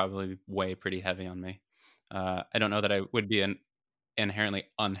 that would probably weigh pretty heavy on me. I don't know that I would be an inherently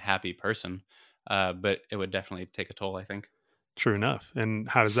unhappy person, but it would definitely take a toll, I think. True enough. And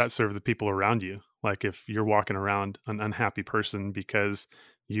how does that serve the people around you? Like if you're walking around an unhappy person because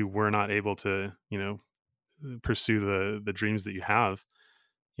you were not able to, pursue the dreams that you have,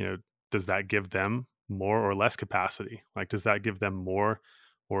 you know, does that give them more or less capacity? Like does that give them more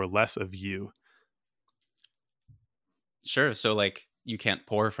or less of you? Sure. So, like, you can't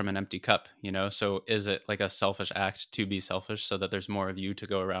pour from an empty cup, you know? So, is it like a selfish act to be selfish so that there's more of you to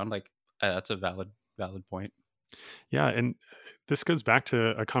go around? Like, that's a valid point. Yeah, and this goes back to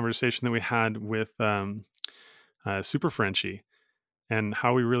a conversation that we had with Super Frenchie and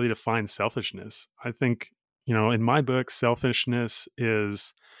how we really define selfishness. I think, in my book, selfishness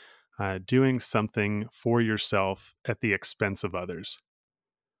is doing something for yourself at the expense of others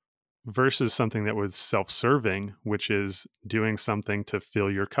versus something that was self-serving, which is doing something to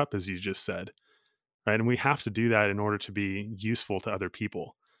fill your cup, as you just said, right? And we have to do that in order to be useful to other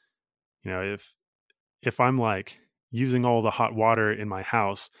people. If I'm like using all the hot water in my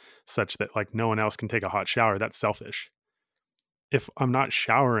house such that like no one else can take a hot shower, that's selfish. If I'm not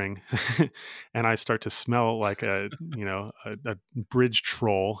showering and I start to smell like a bridge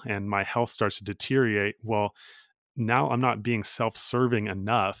troll and my health starts to deteriorate, well, now I'm not being self-serving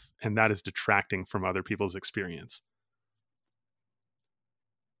enough, and that is detracting from other people's experience.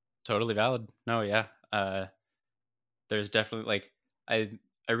 Totally valid. No, yeah. there's definitely like I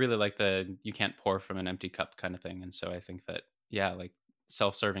really like the you can't pour from an empty cup kind of thing, and so I think that yeah, like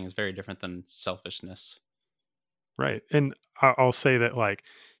self-serving is very different than selfishness. Right. And I'll say that, like,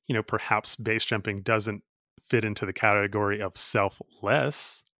 perhaps base jumping doesn't fit into the category of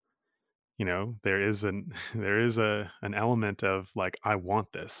selfless. There is an there is an element of like, I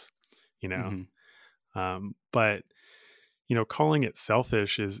want this, you know. Hmm. But calling it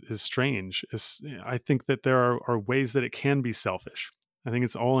selfish is strange. I think that there are ways that it can be selfish. I think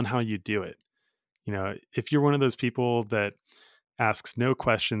it's all in how you do it. If you're one of those people that asks no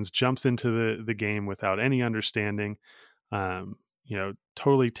questions, jumps into the game without any understanding,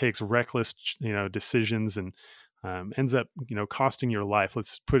 totally takes reckless, decisions, and ends up, costing your life.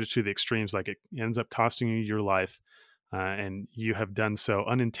 Let's put it to the extremes. Like, it ends up costing you your life, and you have done so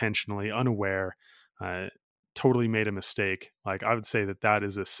unintentionally, unaware, uh, totally made a mistake. Like, I would say that that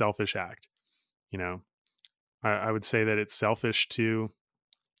is a selfish act. You know, I would say that it's selfish to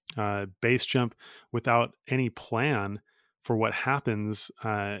base jump without any plan for what happens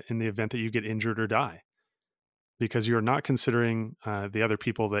in the event that you get injured or die, because you're not considering the other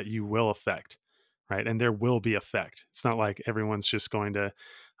people that you will affect, right? And there will be effect. It's not like everyone's just going to,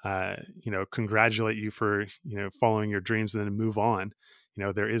 congratulate you for, following your dreams and then move on.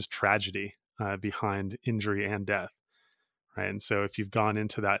 There is tragedy behind injury and death, right? And so if you've gone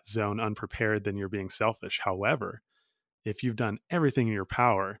into that zone unprepared, then you're being selfish. However, if you've done everything in your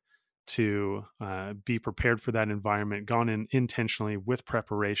power to be prepared for that environment, gone in intentionally with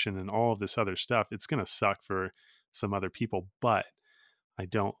preparation and all of this other stuff, it's going to suck for some other people. But I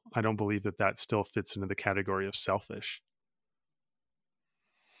don't believe that that still fits into the category of selfish.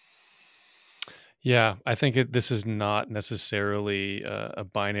 Yeah, I think this is not necessarily a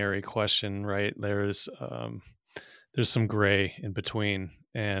binary question, right? There's some gray in between,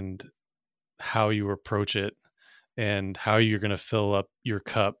 and how you approach it, and how you're going to fill up your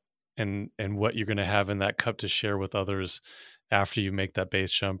cup, and what you're going to have in that cup to share with others after you make that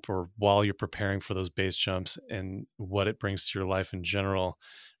base jump, or while you're preparing for those base jumps, and what it brings to your life in general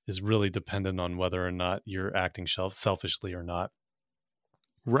is really dependent on whether or not you're acting selfishly or not.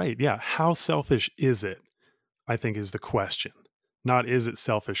 Right. Yeah. How selfish is it? I think is the question. Not is it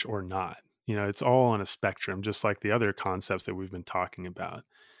selfish or not. It's all on a spectrum, just like the other concepts that we've been talking about.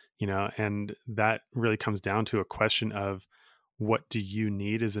 And that really comes down to a question of, what do you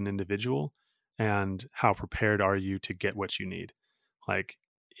need as an individual, and how prepared are you to get what you need? Like,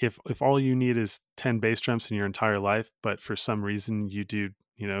 if all you need is 10 base jumps in your entire life, but for some reason you do,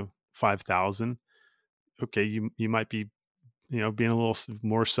 5,000, okay, you might be, being a little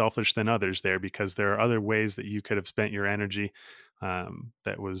more selfish than others there, because there are other ways that you could have spent your energy,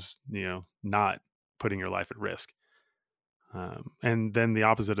 that was, not putting your life at risk. And then the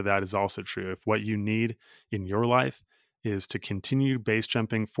opposite of that is also true. If what you need in your life is to continue base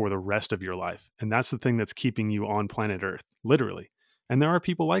jumping for the rest of your life, and that's the thing that's keeping you on planet Earth, literally. And there are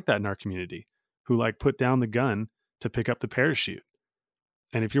people like that in our community who like put down the gun to pick up the parachute.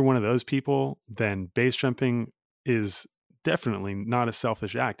 And if you're one of those people, then base jumping is definitely not a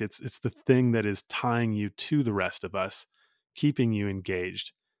selfish act. It's the thing that is tying you to the rest of us, keeping you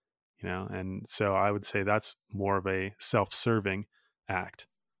engaged, and so I would say that's more of a self-serving act.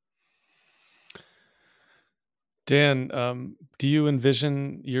 Dan, do you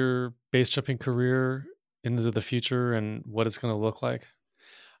envision your base jumping career into the future and what it's going to look like?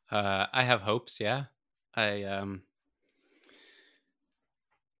 I have hopes. Yeah, I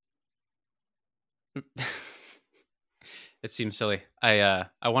it seems silly. I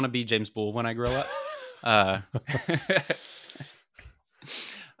want to be James Bull when I grow up. Uh,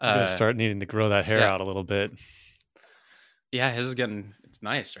 You're going to uh, start needing to grow that hair yeah, out a little bit. yeah. His is getting it's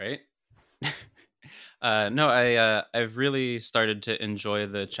nice, right? No, I've really started to enjoy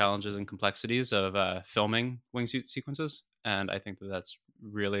the challenges and complexities of filming wingsuit sequences, and I think that that's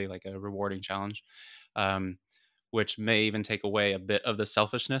really like a rewarding challenge, um, which may even take away a bit of the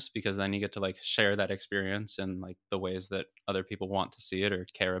selfishness, because then you get to like share that experience in like the ways that other people want to see it or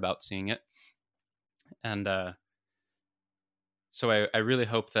care about seeing it, and so I really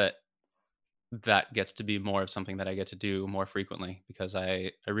hope that that gets to be more of something that I get to do more frequently, because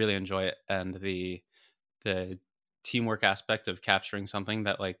I really enjoy it, and the teamwork aspect of capturing something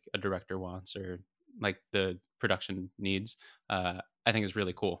that like a director wants or like the production needs, I think is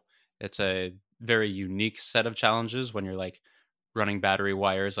really cool. It's a very unique set of challenges when you're like running battery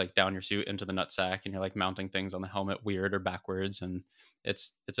wires like down your suit into the nutsack, and you're like mounting things on the helmet weird or backwards, and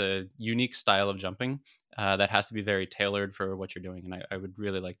it's a unique style of jumping that has to be very tailored for what you're doing, and I would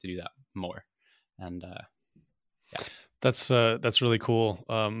really like to do that more. And yeah. That's really cool.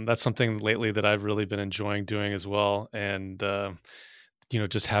 That's something lately that I've really been enjoying doing as well, and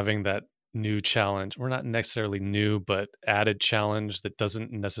just having that new challenge, or not necessarily new, but added challenge that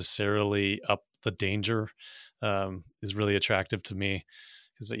doesn't necessarily up the danger, is really attractive to me.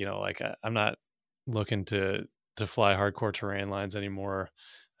 Because like I'm not looking to fly hardcore terrain lines anymore,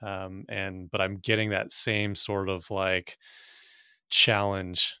 and but I'm getting that same sort of like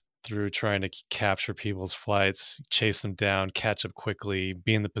challenge through trying to capture people's flights, chase them down, catch up quickly,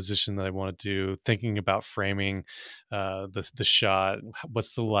 be in the position that I want to do, thinking about framing the shot.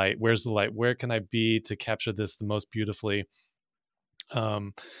 What's the light? Where's the light? Where can I be to capture this the most beautifully?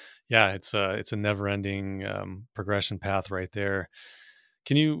 Um, yeah, it's a never ending progression path right there.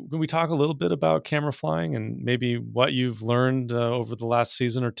 Can we talk a little bit about camera flying and maybe what you've learned over the last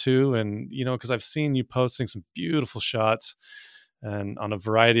season or two? And because I've seen you posting some beautiful shots and on a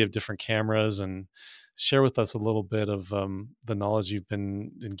variety of different cameras, and share with us a little bit of the knowledge you've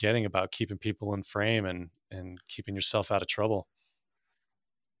been getting about keeping people in frame and keeping yourself out of trouble.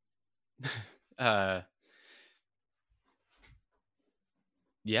 uh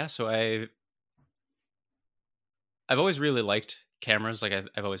yeah, so I've always really liked cameras. Like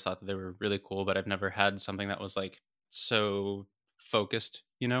I've always thought that they were really cool, but I've never had something that was like so focused,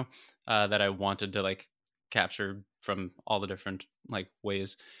 that I wanted to like capture from all the different like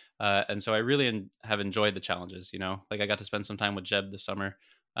ways. And so I really have enjoyed the challenges. Like I got to spend some time with Jeb this summer,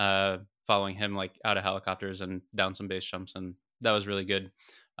 following him like out of helicopters and down some base jumps, and that was really good.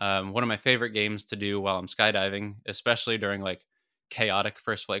 One of my favorite games to do while I'm skydiving, especially during like chaotic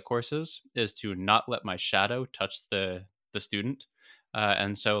first flight courses, is to not let my shadow touch the student.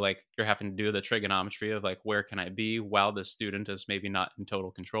 And so like you're having to do the trigonometry of like where can I be while the student is maybe not in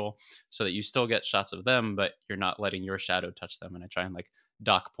total control, so that you still get shots of them but you're not letting your shadow touch them. And I try and like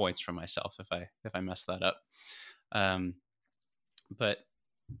dock points for myself if I mess that up. um but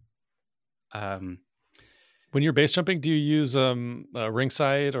um When you're base jumping, do you use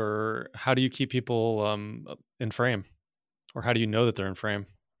ringside, or how do you keep people in frame, or how do you know that they're in frame?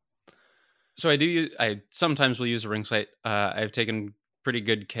 so I sometimes will use a ring sight. I've taken pretty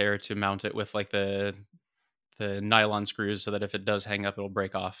good care to mount it with like the nylon screws, so that if it does hang up, it'll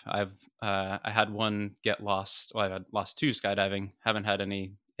break off. I had one get lost. Well, I've had lost two skydiving. Haven't had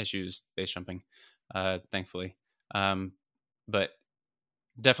any issues base jumping, thankfully. Um, but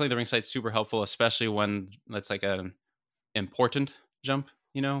definitely the ring sight's super helpful, especially when it's like an important jump.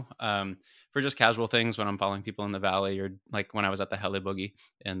 For just casual things when I'm following people in the valley, or like when I was at the heli boogie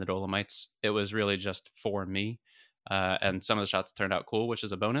in the Dolomites, it was really just for me. And some of the shots turned out cool, which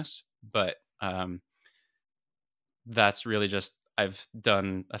is a bonus. But that's really just I've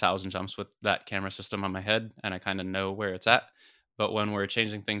done 1,000 jumps with that camera system on my head, and I kind of know where it's at. But when we're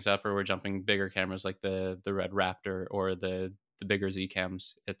changing things up, or we're jumping bigger cameras like the Red Raptor or the bigger Z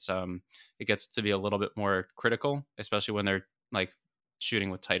cams, it gets to be a little bit more critical, especially when they're like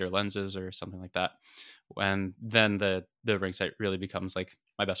shooting with tighter lenses or something like that. And then the ring sight really becomes like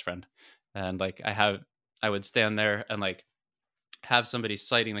my best friend. And like I would stand there and like have somebody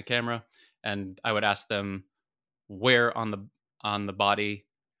sighting the camera, and I would ask them where on the body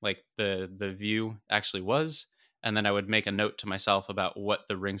like the view actually was, and then I would make a note to myself about what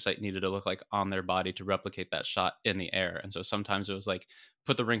the ring sight needed to look like on their body to replicate that shot in the air. And so sometimes it was like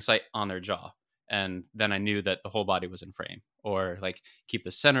put the ring sight on their jaw, and then I knew that the whole body was in frame, or like keep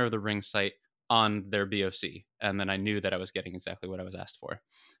the center of the ring sight on their BOC, and then I knew that I was getting exactly what I was asked for.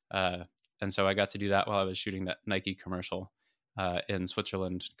 uh, and so I got to do that while I was shooting that Nike commercial in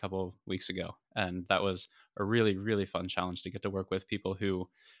Switzerland a couple of weeks ago, and that was a really really fun challenge to get to work with people who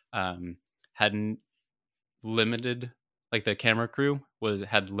um, had limited, like the camera crew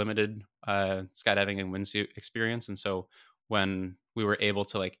had limited skydiving and wingsuit experience. And so when we were able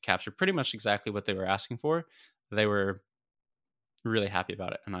to like capture pretty much exactly what they were asking for, they were really happy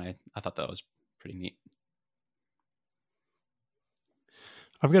about it, and I thought that was pretty neat.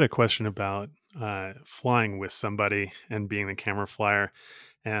 I've got a question about flying with somebody and being the camera flyer,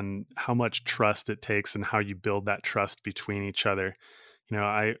 and how much trust it takes and how you build that trust between each other.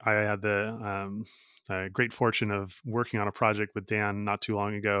 I had the great fortune of working on a project with Dan not too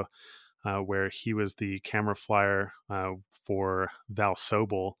long ago, where he was the camera flyer for Val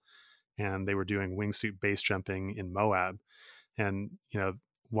Sobel, and they were doing wingsuit base jumping in Moab. And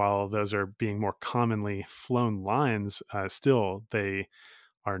while those are being more commonly flown lines, still they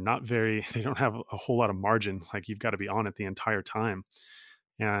are not very they don't have a whole lot of margin. Like, you've got to be on it the entire time.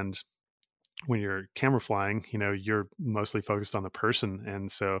 And when you're camera flying, you're mostly focused on the person.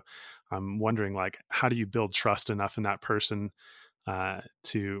 And so I'm wondering, like, how do you build trust enough in that person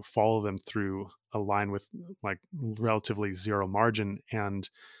to follow them through a line with like relatively zero margin. And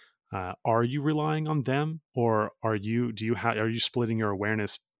are you relying on them, or are you splitting your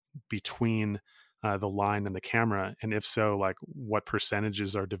awareness between the line and the camera? And if so, like what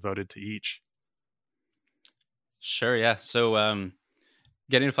percentages are devoted to each? Sure, yeah. So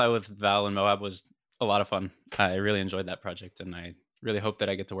getting to fly with Val and Moab was a lot of fun. I really enjoyed that project, and I really hope that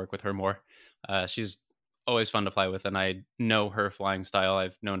I get to work with her more. She's always fun to fly with, and I know her flying style.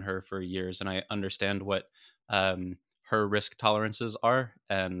 I've known her for years, and I understand what her risk tolerances are.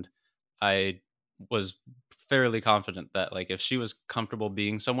 And I was fairly confident that, like, if she was comfortable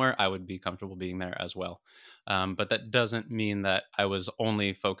being somewhere, I would be comfortable being there as well. But that doesn't mean that I was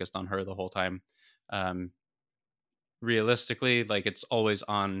only focused on her the whole time. Um, Realistically, like, it's always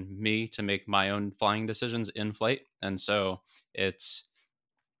on me to make my own flying decisions in flight. And so it's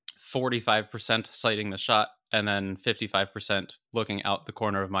 45% sighting the shot and then 55% looking out the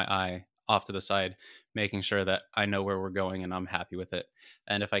corner of my eye off to the side, making sure that I know where we're going and I'm happy with it.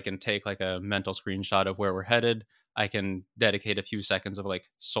 And if I can take like a mental screenshot of where we're headed, I can dedicate a few seconds of like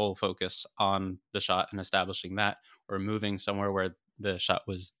sole focus on the shot and establishing that, or moving somewhere where the shot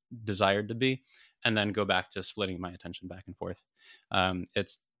was desired to be, and then go back to splitting my attention back and forth.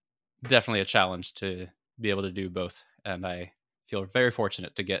 It's definitely a challenge to be able to do both. And I feel very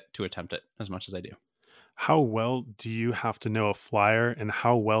fortunate to get to attempt it as much as I do. How well do you have to know a flyer, and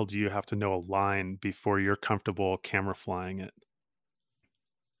how well do you have to know a line before you're comfortable camera flying it?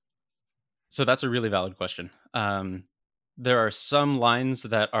 So that's a really valid question. There are some lines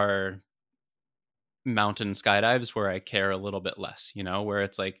that are mountain skydives where I care a little bit less, where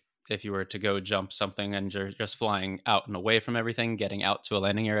it's like if you were to go jump something and you're just flying out and away from everything, getting out to a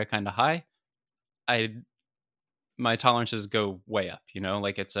landing area kind of high, I my tolerances go way up,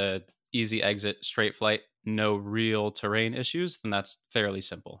 like it's a easy exit, straight flight, no real terrain issues, then that's fairly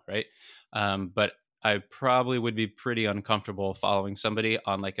simple, right? But I probably would be pretty uncomfortable following somebody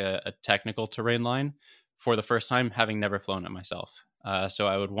on like a technical terrain line for the first time, having never flown it myself. So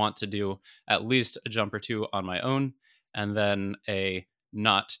I would want to do at least a jump or two on my own, and then a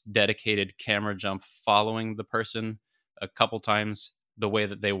not dedicated camera jump following the person a couple times the way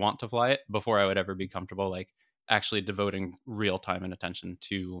that they want to fly it before I would ever be comfortable like actually devoting real time and attention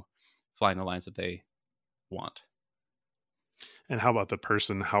to flying the lines that they want. And how about the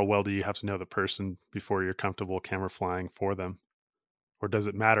person? How well do you have to know the person before you're comfortable camera flying for them? Or does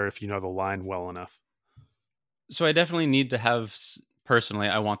it matter if you know the line well enough? So I definitely need to have, personally,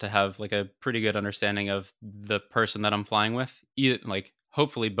 I want to have like a pretty good understanding of the person that I'm flying with, like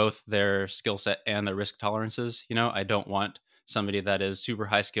hopefully both their skill set and their risk tolerances. I don't want somebody that is super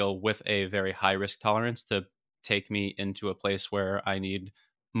high skill with a very high risk tolerance to take me into a place where I need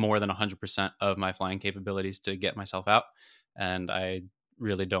more than 100% of my flying capabilities to get myself out. And I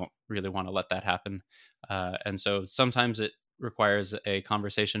really don't really want to let that happen. And so sometimes it requires a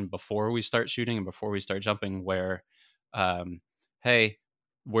conversation before we start shooting and before we start jumping where, um, hey,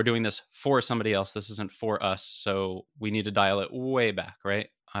 we're doing this for somebody else. This isn't for us. So we need to dial it way back, right?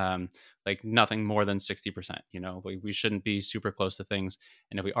 Like nothing more than 60%. We shouldn't be super close to things.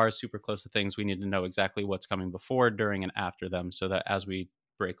 And if we are super close to things, we need to know exactly what's coming before, during, and after them so that as we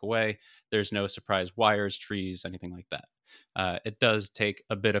break away, there's no surprise wires, trees, anything like that. It does take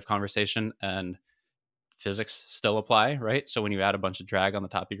a bit of conversation, and physics still apply, right? So when you add a bunch of drag on the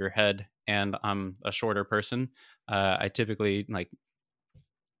top of your head, and I'm a shorter person, I typically like,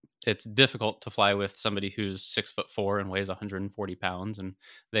 it's difficult to fly with somebody who's 6'4" and weighs 140 pounds, and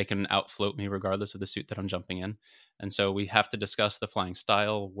they can outfloat me regardless of the suit that I'm jumping in. And so we have to discuss the flying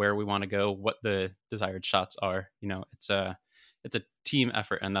style, where we want to go, what the desired shots are. It's a team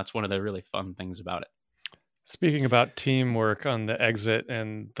effort, and that's one of the really fun things about it. Speaking about teamwork on the exit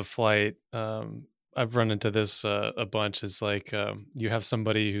and the flight, I've run into this a bunch. Is like you have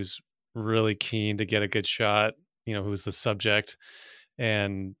somebody who's really keen to get a good shot, who's the subject,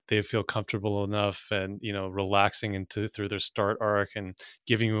 and they feel comfortable enough and relaxing into through their start arc and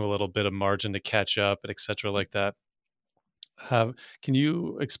giving you a little bit of margin to catch up and etc. like that. Can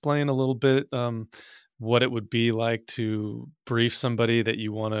you explain a little bit what it would be like to brief somebody that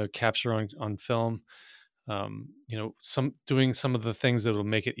you want to capture on film? Some doing some of the things that will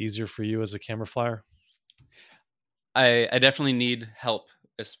make it easier for you as a camera flyer. I definitely need help,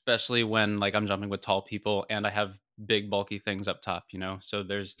 especially when like I'm jumping with tall people and I have big bulky things up top, So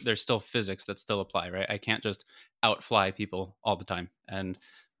there's still physics that still apply, right? I can't just outfly people all the time. And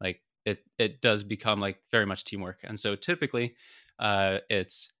like it does become like very much teamwork. And so typically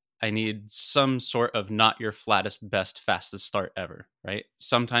it's I need some sort of not your flattest, best, fastest start ever, right?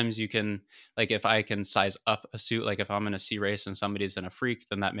 Sometimes you can, like, if I can size up a suit, like if I'm in a sea race and somebody's in a freak,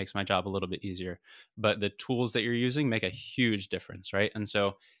 then that makes my job a little bit easier. But the tools that you're using make a huge difference, right? And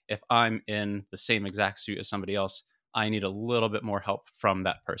so if I'm in the same exact suit as somebody else, I need a little bit more help from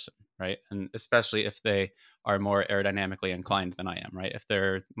that person, right? And especially if they are more aerodynamically inclined than I am, right? If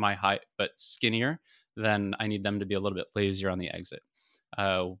they're my height but skinnier, then I need them to be a little bit lazier on the exit.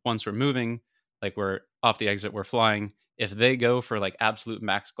 Once we're moving, like we're off the exit, we're flying. If they go for like absolute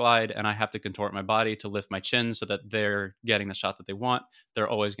max glide and I have to contort my body to lift my chin so that they're getting the shot that they want, they're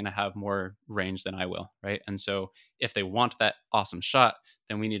always going to have more range than I will, right? And so if they want that awesome shot,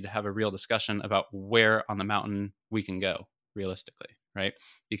 then we need to have a real discussion about where on the mountain we can go realistically, right?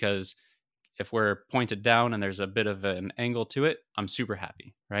 Because if we're pointed down and there's a bit of an angle to it, I'm super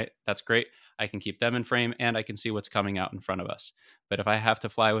happy, right? That's great. I can keep them in frame and I can see what's coming out in front of us. But if I have to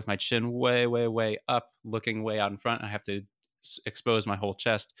fly with my chin way, way, way up, looking way out in front, I have to expose my whole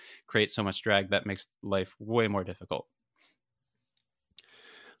chest, create so much drag that makes life way more difficult.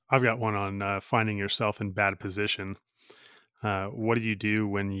 I've got one on finding yourself in bad position. What do you do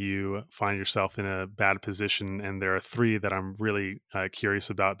when you find yourself in a bad position? And there are three that I'm really curious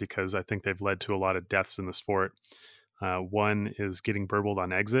about because I think they've led to a lot of deaths in the sport. One is getting burbled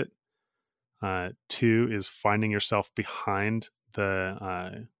on exit. Two is finding yourself behind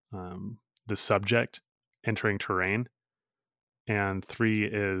the subject entering terrain. And three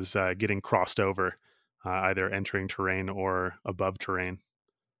is getting crossed over, either entering terrain or above terrain,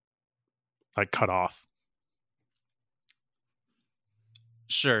 like cut off.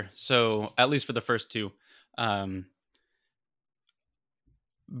 Sure. So at least for the first two, um,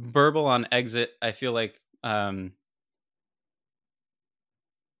 burble on exit, I feel like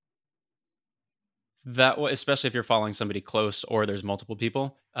especially if you're following somebody close or there's multiple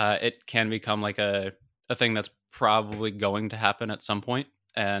people, it can become like a thing that's probably going to happen at some point.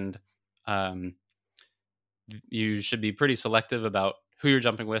 And um, you should be pretty selective about who you're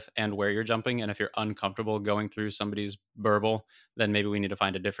jumping with and where you're jumping. And if you're uncomfortable going through somebody's burble, then maybe we need to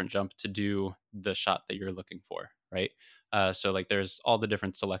find a different jump to do the shot that you're looking for, right? So like there's all the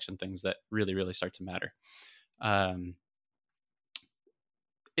different selection things that really, really start to matter.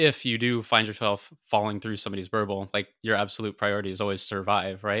 If you do find yourself falling through somebody's burble, like your absolute priority is always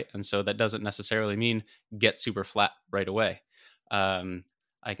survive, right? And so that doesn't necessarily mean get super flat right away. Um,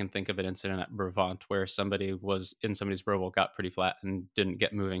 I can think of an incident at Brevant where somebody was in somebody's burble, got pretty flat, and didn't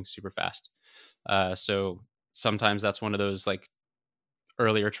get moving super fast. So sometimes that's one of those like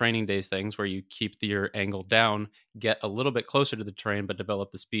earlier training day things where you keep your angle down, get a little bit closer to the terrain, but develop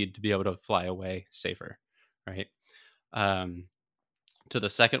the speed to be able to fly away safer, right? Um, to the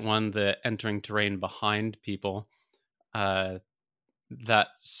second one, the entering terrain behind people, uh, that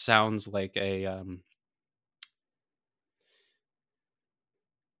sounds like a.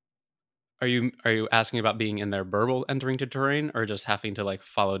 Are you asking about being in their burble entering to terrain, or just having to like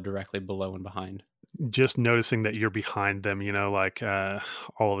follow directly below and behind? Just noticing that you're behind them, like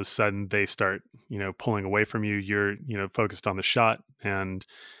all of a sudden they start, pulling away from you. You're, focused on the shot, and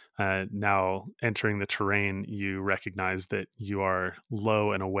now entering the terrain, you recognize that you are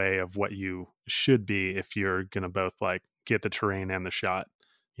low and away of what you should be if you're going to both like get the terrain and the shot,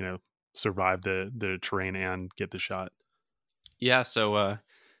 you know, survive the terrain and get the shot. Yeah, so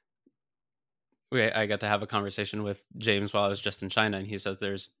I got to have a conversation with James while I was just in China, and he says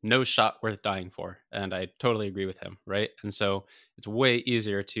there's no shot worth dying for, and I totally agree with him, right? And so it's way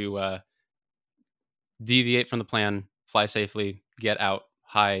easier to deviate from the plan, fly safely, get out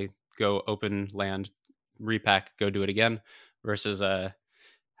high, go open land, repack, go do it again, versus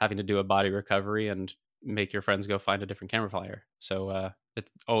having to do a body recovery and make your friends go find a different camera flyer. So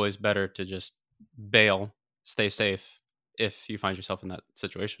it's always better to just bail, stay safe if you find yourself in that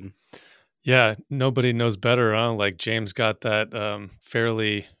situation. Yeah, nobody knows better, huh? Like James got that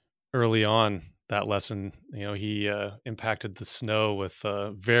fairly early on, that lesson. He impacted the snow with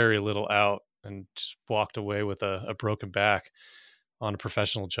very little out and just walked away with a broken back on a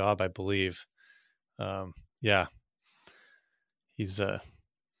professional job, I believe. Yeah, he's I'm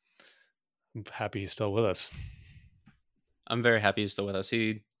happy he's still with us. I'm very happy he's still with us.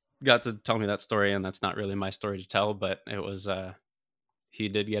 He got to tell me that story, and that's not really my story to tell, but it was he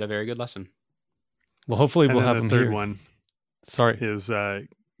did get a very good lesson. Well, hopefully And we'll then have the him third here. one Sorry. is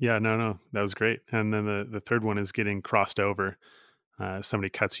yeah, no, that was great. And then the third one is getting crossed over. Somebody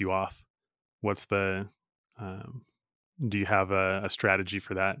cuts you off. What's the um, do you have a strategy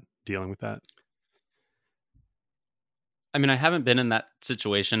for that, dealing with that? I mean, I haven't been in that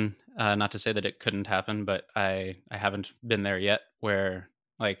situation. Not to say that it couldn't happen, but I haven't been there yet where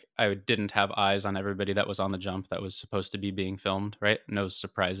like I didn't have eyes on everybody that was on the jump that was supposed to be being filmed, right? No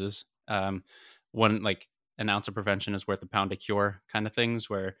surprises. One like an ounce of prevention is worth a pound of cure kind of things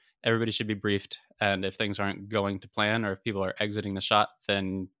where everybody should be briefed. And if things aren't going to plan or if people are exiting the shot,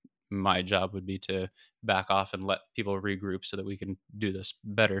 then my job would be to back off and let people regroup so that we can do this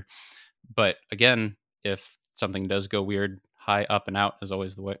better. But again, if something does go weird, high up and out is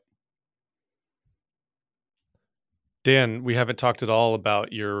always the way. Dan, we haven't talked at all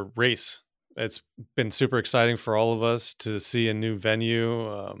about your race. It's been super exciting for all of us to see a new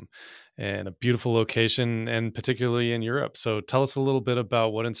venue and a beautiful location, and particularly in Europe. So tell us a little bit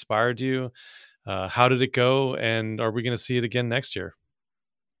about what inspired you. How did it go? And are we going to see it again next year?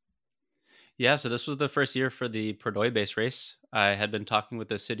 Yeah, so this was the first year for the Prodoi base race. I had been talking with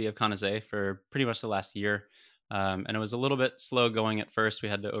the city of Canazei for pretty much the last year, and it was a little bit slow going at first. We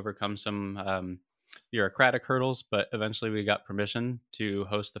had to overcome some bureaucratic hurdles, but eventually we got permission to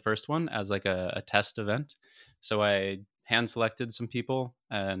host the first one as like a test event. So I hand selected some people,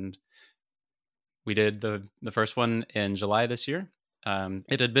 and we did the first one in July this year.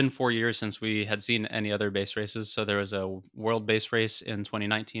 It had been 4 years since we had seen any other base races. So there was a world base race in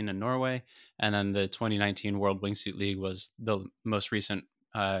 2019 in Norway, and then the 2019 World Wingsuit League was the most recent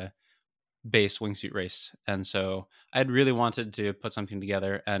base wingsuit race. And so I had really wanted to put something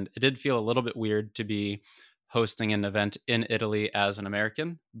together, and it did feel a little bit weird to be hosting an event in Italy as an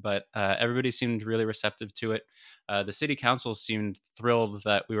American, but everybody seemed really receptive to it. The city council seemed thrilled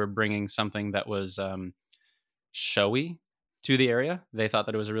that we were bringing something that was showy to the area. They thought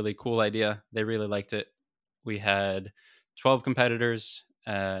that it was a really cool idea. They really liked it. We had 12 competitors.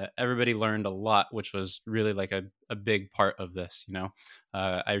 Everybody learned a lot, which was really like a big part of this.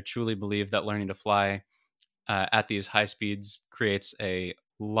 I truly believe that learning to fly at these high speeds creates a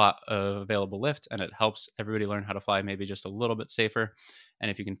lot of available lift, and it helps everybody learn how to fly maybe just a little bit safer. And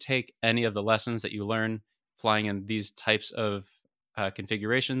if you can take any of the lessons that you learn flying in these types of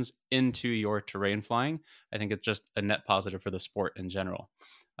configurations into your terrain flying, I think it's just a net positive for the sport in general.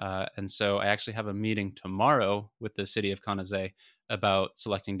 And so I actually have a meeting tomorrow with the city of Canazei about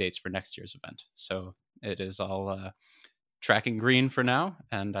selecting dates for next year's event. So it is all tracking green for now,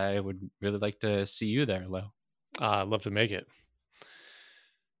 and I would really like to see you there, Lo. I'd love to make it.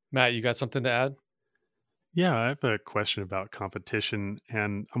 Matt, you got something to add? Yeah, I have a question about competition,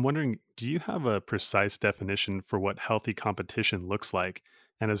 and I'm wondering, do you have a precise definition for what healthy competition looks like?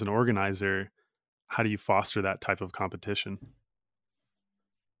 And as an organizer, how do you foster that type of competition?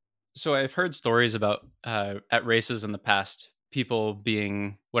 So I've heard stories about at races in the past, people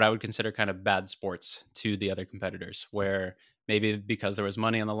being what I would consider kind of bad sports to the other competitors, where maybe because there was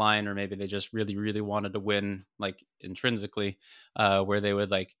money on the line, or maybe they just really, really wanted to win, like intrinsically, where they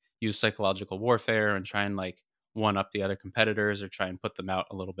would like use psychological warfare and try and like one up the other competitors or try and put them out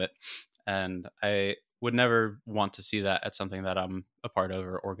a little bit. And I would never want to see that at something that I'm a part of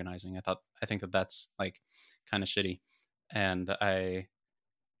or organizing. I think that that's like kind of shitty, and I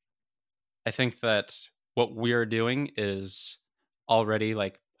think that what we're doing is already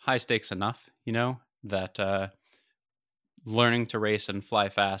like high stakes enough, that learning to race and fly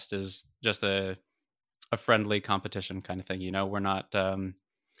fast is just a friendly competition kind of thing.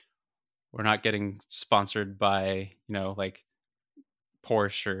 We're not getting sponsored by, like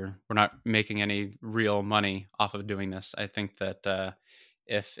Porsche, or we're not making any real money off of doing this. I think that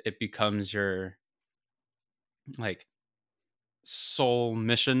if it becomes your like sole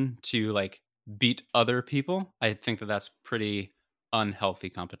mission to like beat other people, I think that that's pretty unhealthy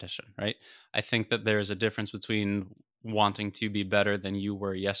competition, right? I think that there's a difference between wanting to be better than you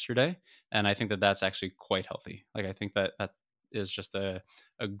were yesterday, and I think that that's actually quite healthy. Like I think that that is just a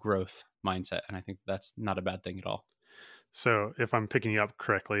growth mindset, and I think that's not a bad thing at all. So, if I'm picking you up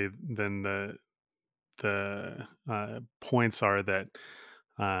correctly, then the points are that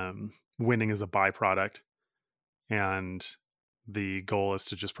winning is a byproduct, and the goal is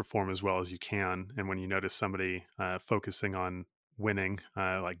to just perform as well as you can. And when you notice somebody focusing on winning,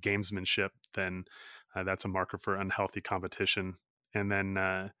 like gamesmanship, then that's a marker for unhealthy competition. And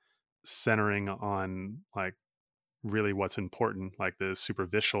then centering on like really what's important, like the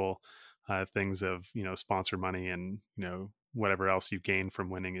superficial things of sponsor money and whatever else you gain from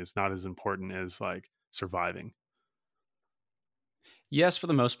winning is not as important as like surviving. Yes, for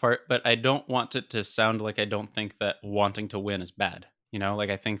the most part, but I don't want it to sound like I don't think that wanting to win is bad. Like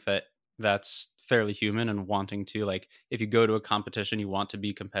I think that that's fairly human, and wanting to like if you go to a competition, you want to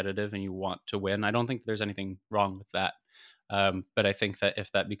be competitive and you want to win. I don't think there's anything wrong with that. But I think that if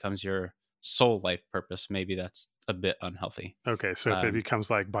that becomes your sole life purpose, maybe that's a bit unhealthy. Okay, so if it Um,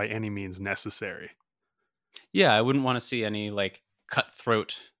 becomes like by any means necessary. yeah, I wouldn't want to see any like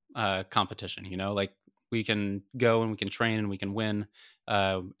cutthroat competition. Like we can go and we can train and we can win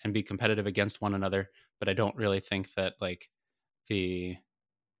and be competitive against one another. But I don't really think that like the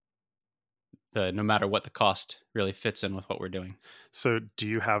no matter what the cost really fits in with what we're doing. So do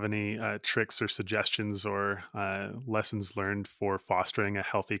you have any tricks or suggestions or lessons learned for fostering a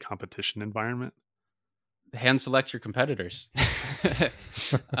healthy competition environment? Hand select your competitors.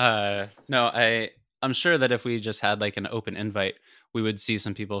 No, I'm sure that if we just had like an open invite, we would see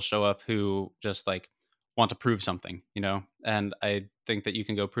some people show up who just like want to prove something, and I think that you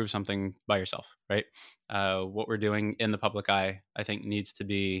can go prove something by yourself, right? What we're doing in the public eye, I think, needs to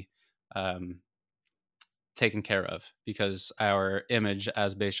be taken care of, because our image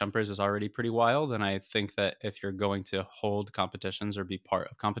as base jumpers is already pretty wild. And I think that if you're going to hold competitions or be part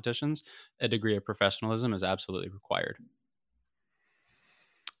of competitions, a degree of professionalism is absolutely required.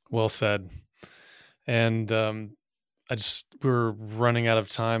 Well said. And we're running out of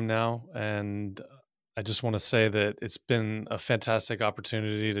time now, and I just want to say that it's been a fantastic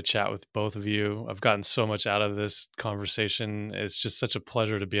opportunity to chat with both of you. I've gotten so much out of this conversation. It's just such a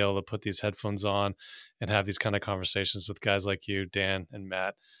pleasure to be able to put these headphones on and have these kind of conversations with guys like you, Dan and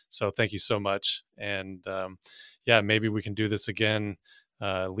Matt. So thank you so much. And maybe we can do this again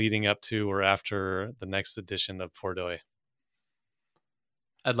leading up to or after the next edition of Pordoi.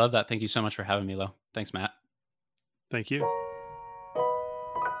 I'd love that. Thank you so much for having me, Lo. Thanks, Matt. Thank you.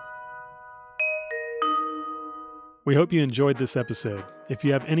 We hope you enjoyed this episode. If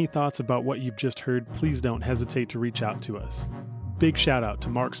you have any thoughts about what you've just heard, please don't hesitate to reach out to us. Big shout out to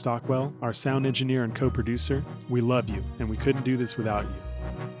Mark Stockwell, our sound engineer and co-producer. We love you, and we couldn't do this without you.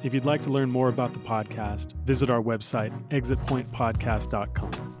 If you'd like to learn more about the podcast, visit our website,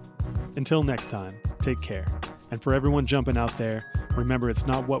 exitpointpodcast.com. Until next time, take care. And for everyone jumping out there, remember it's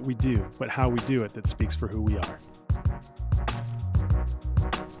not what we do, but how we do it that speaks for who we are.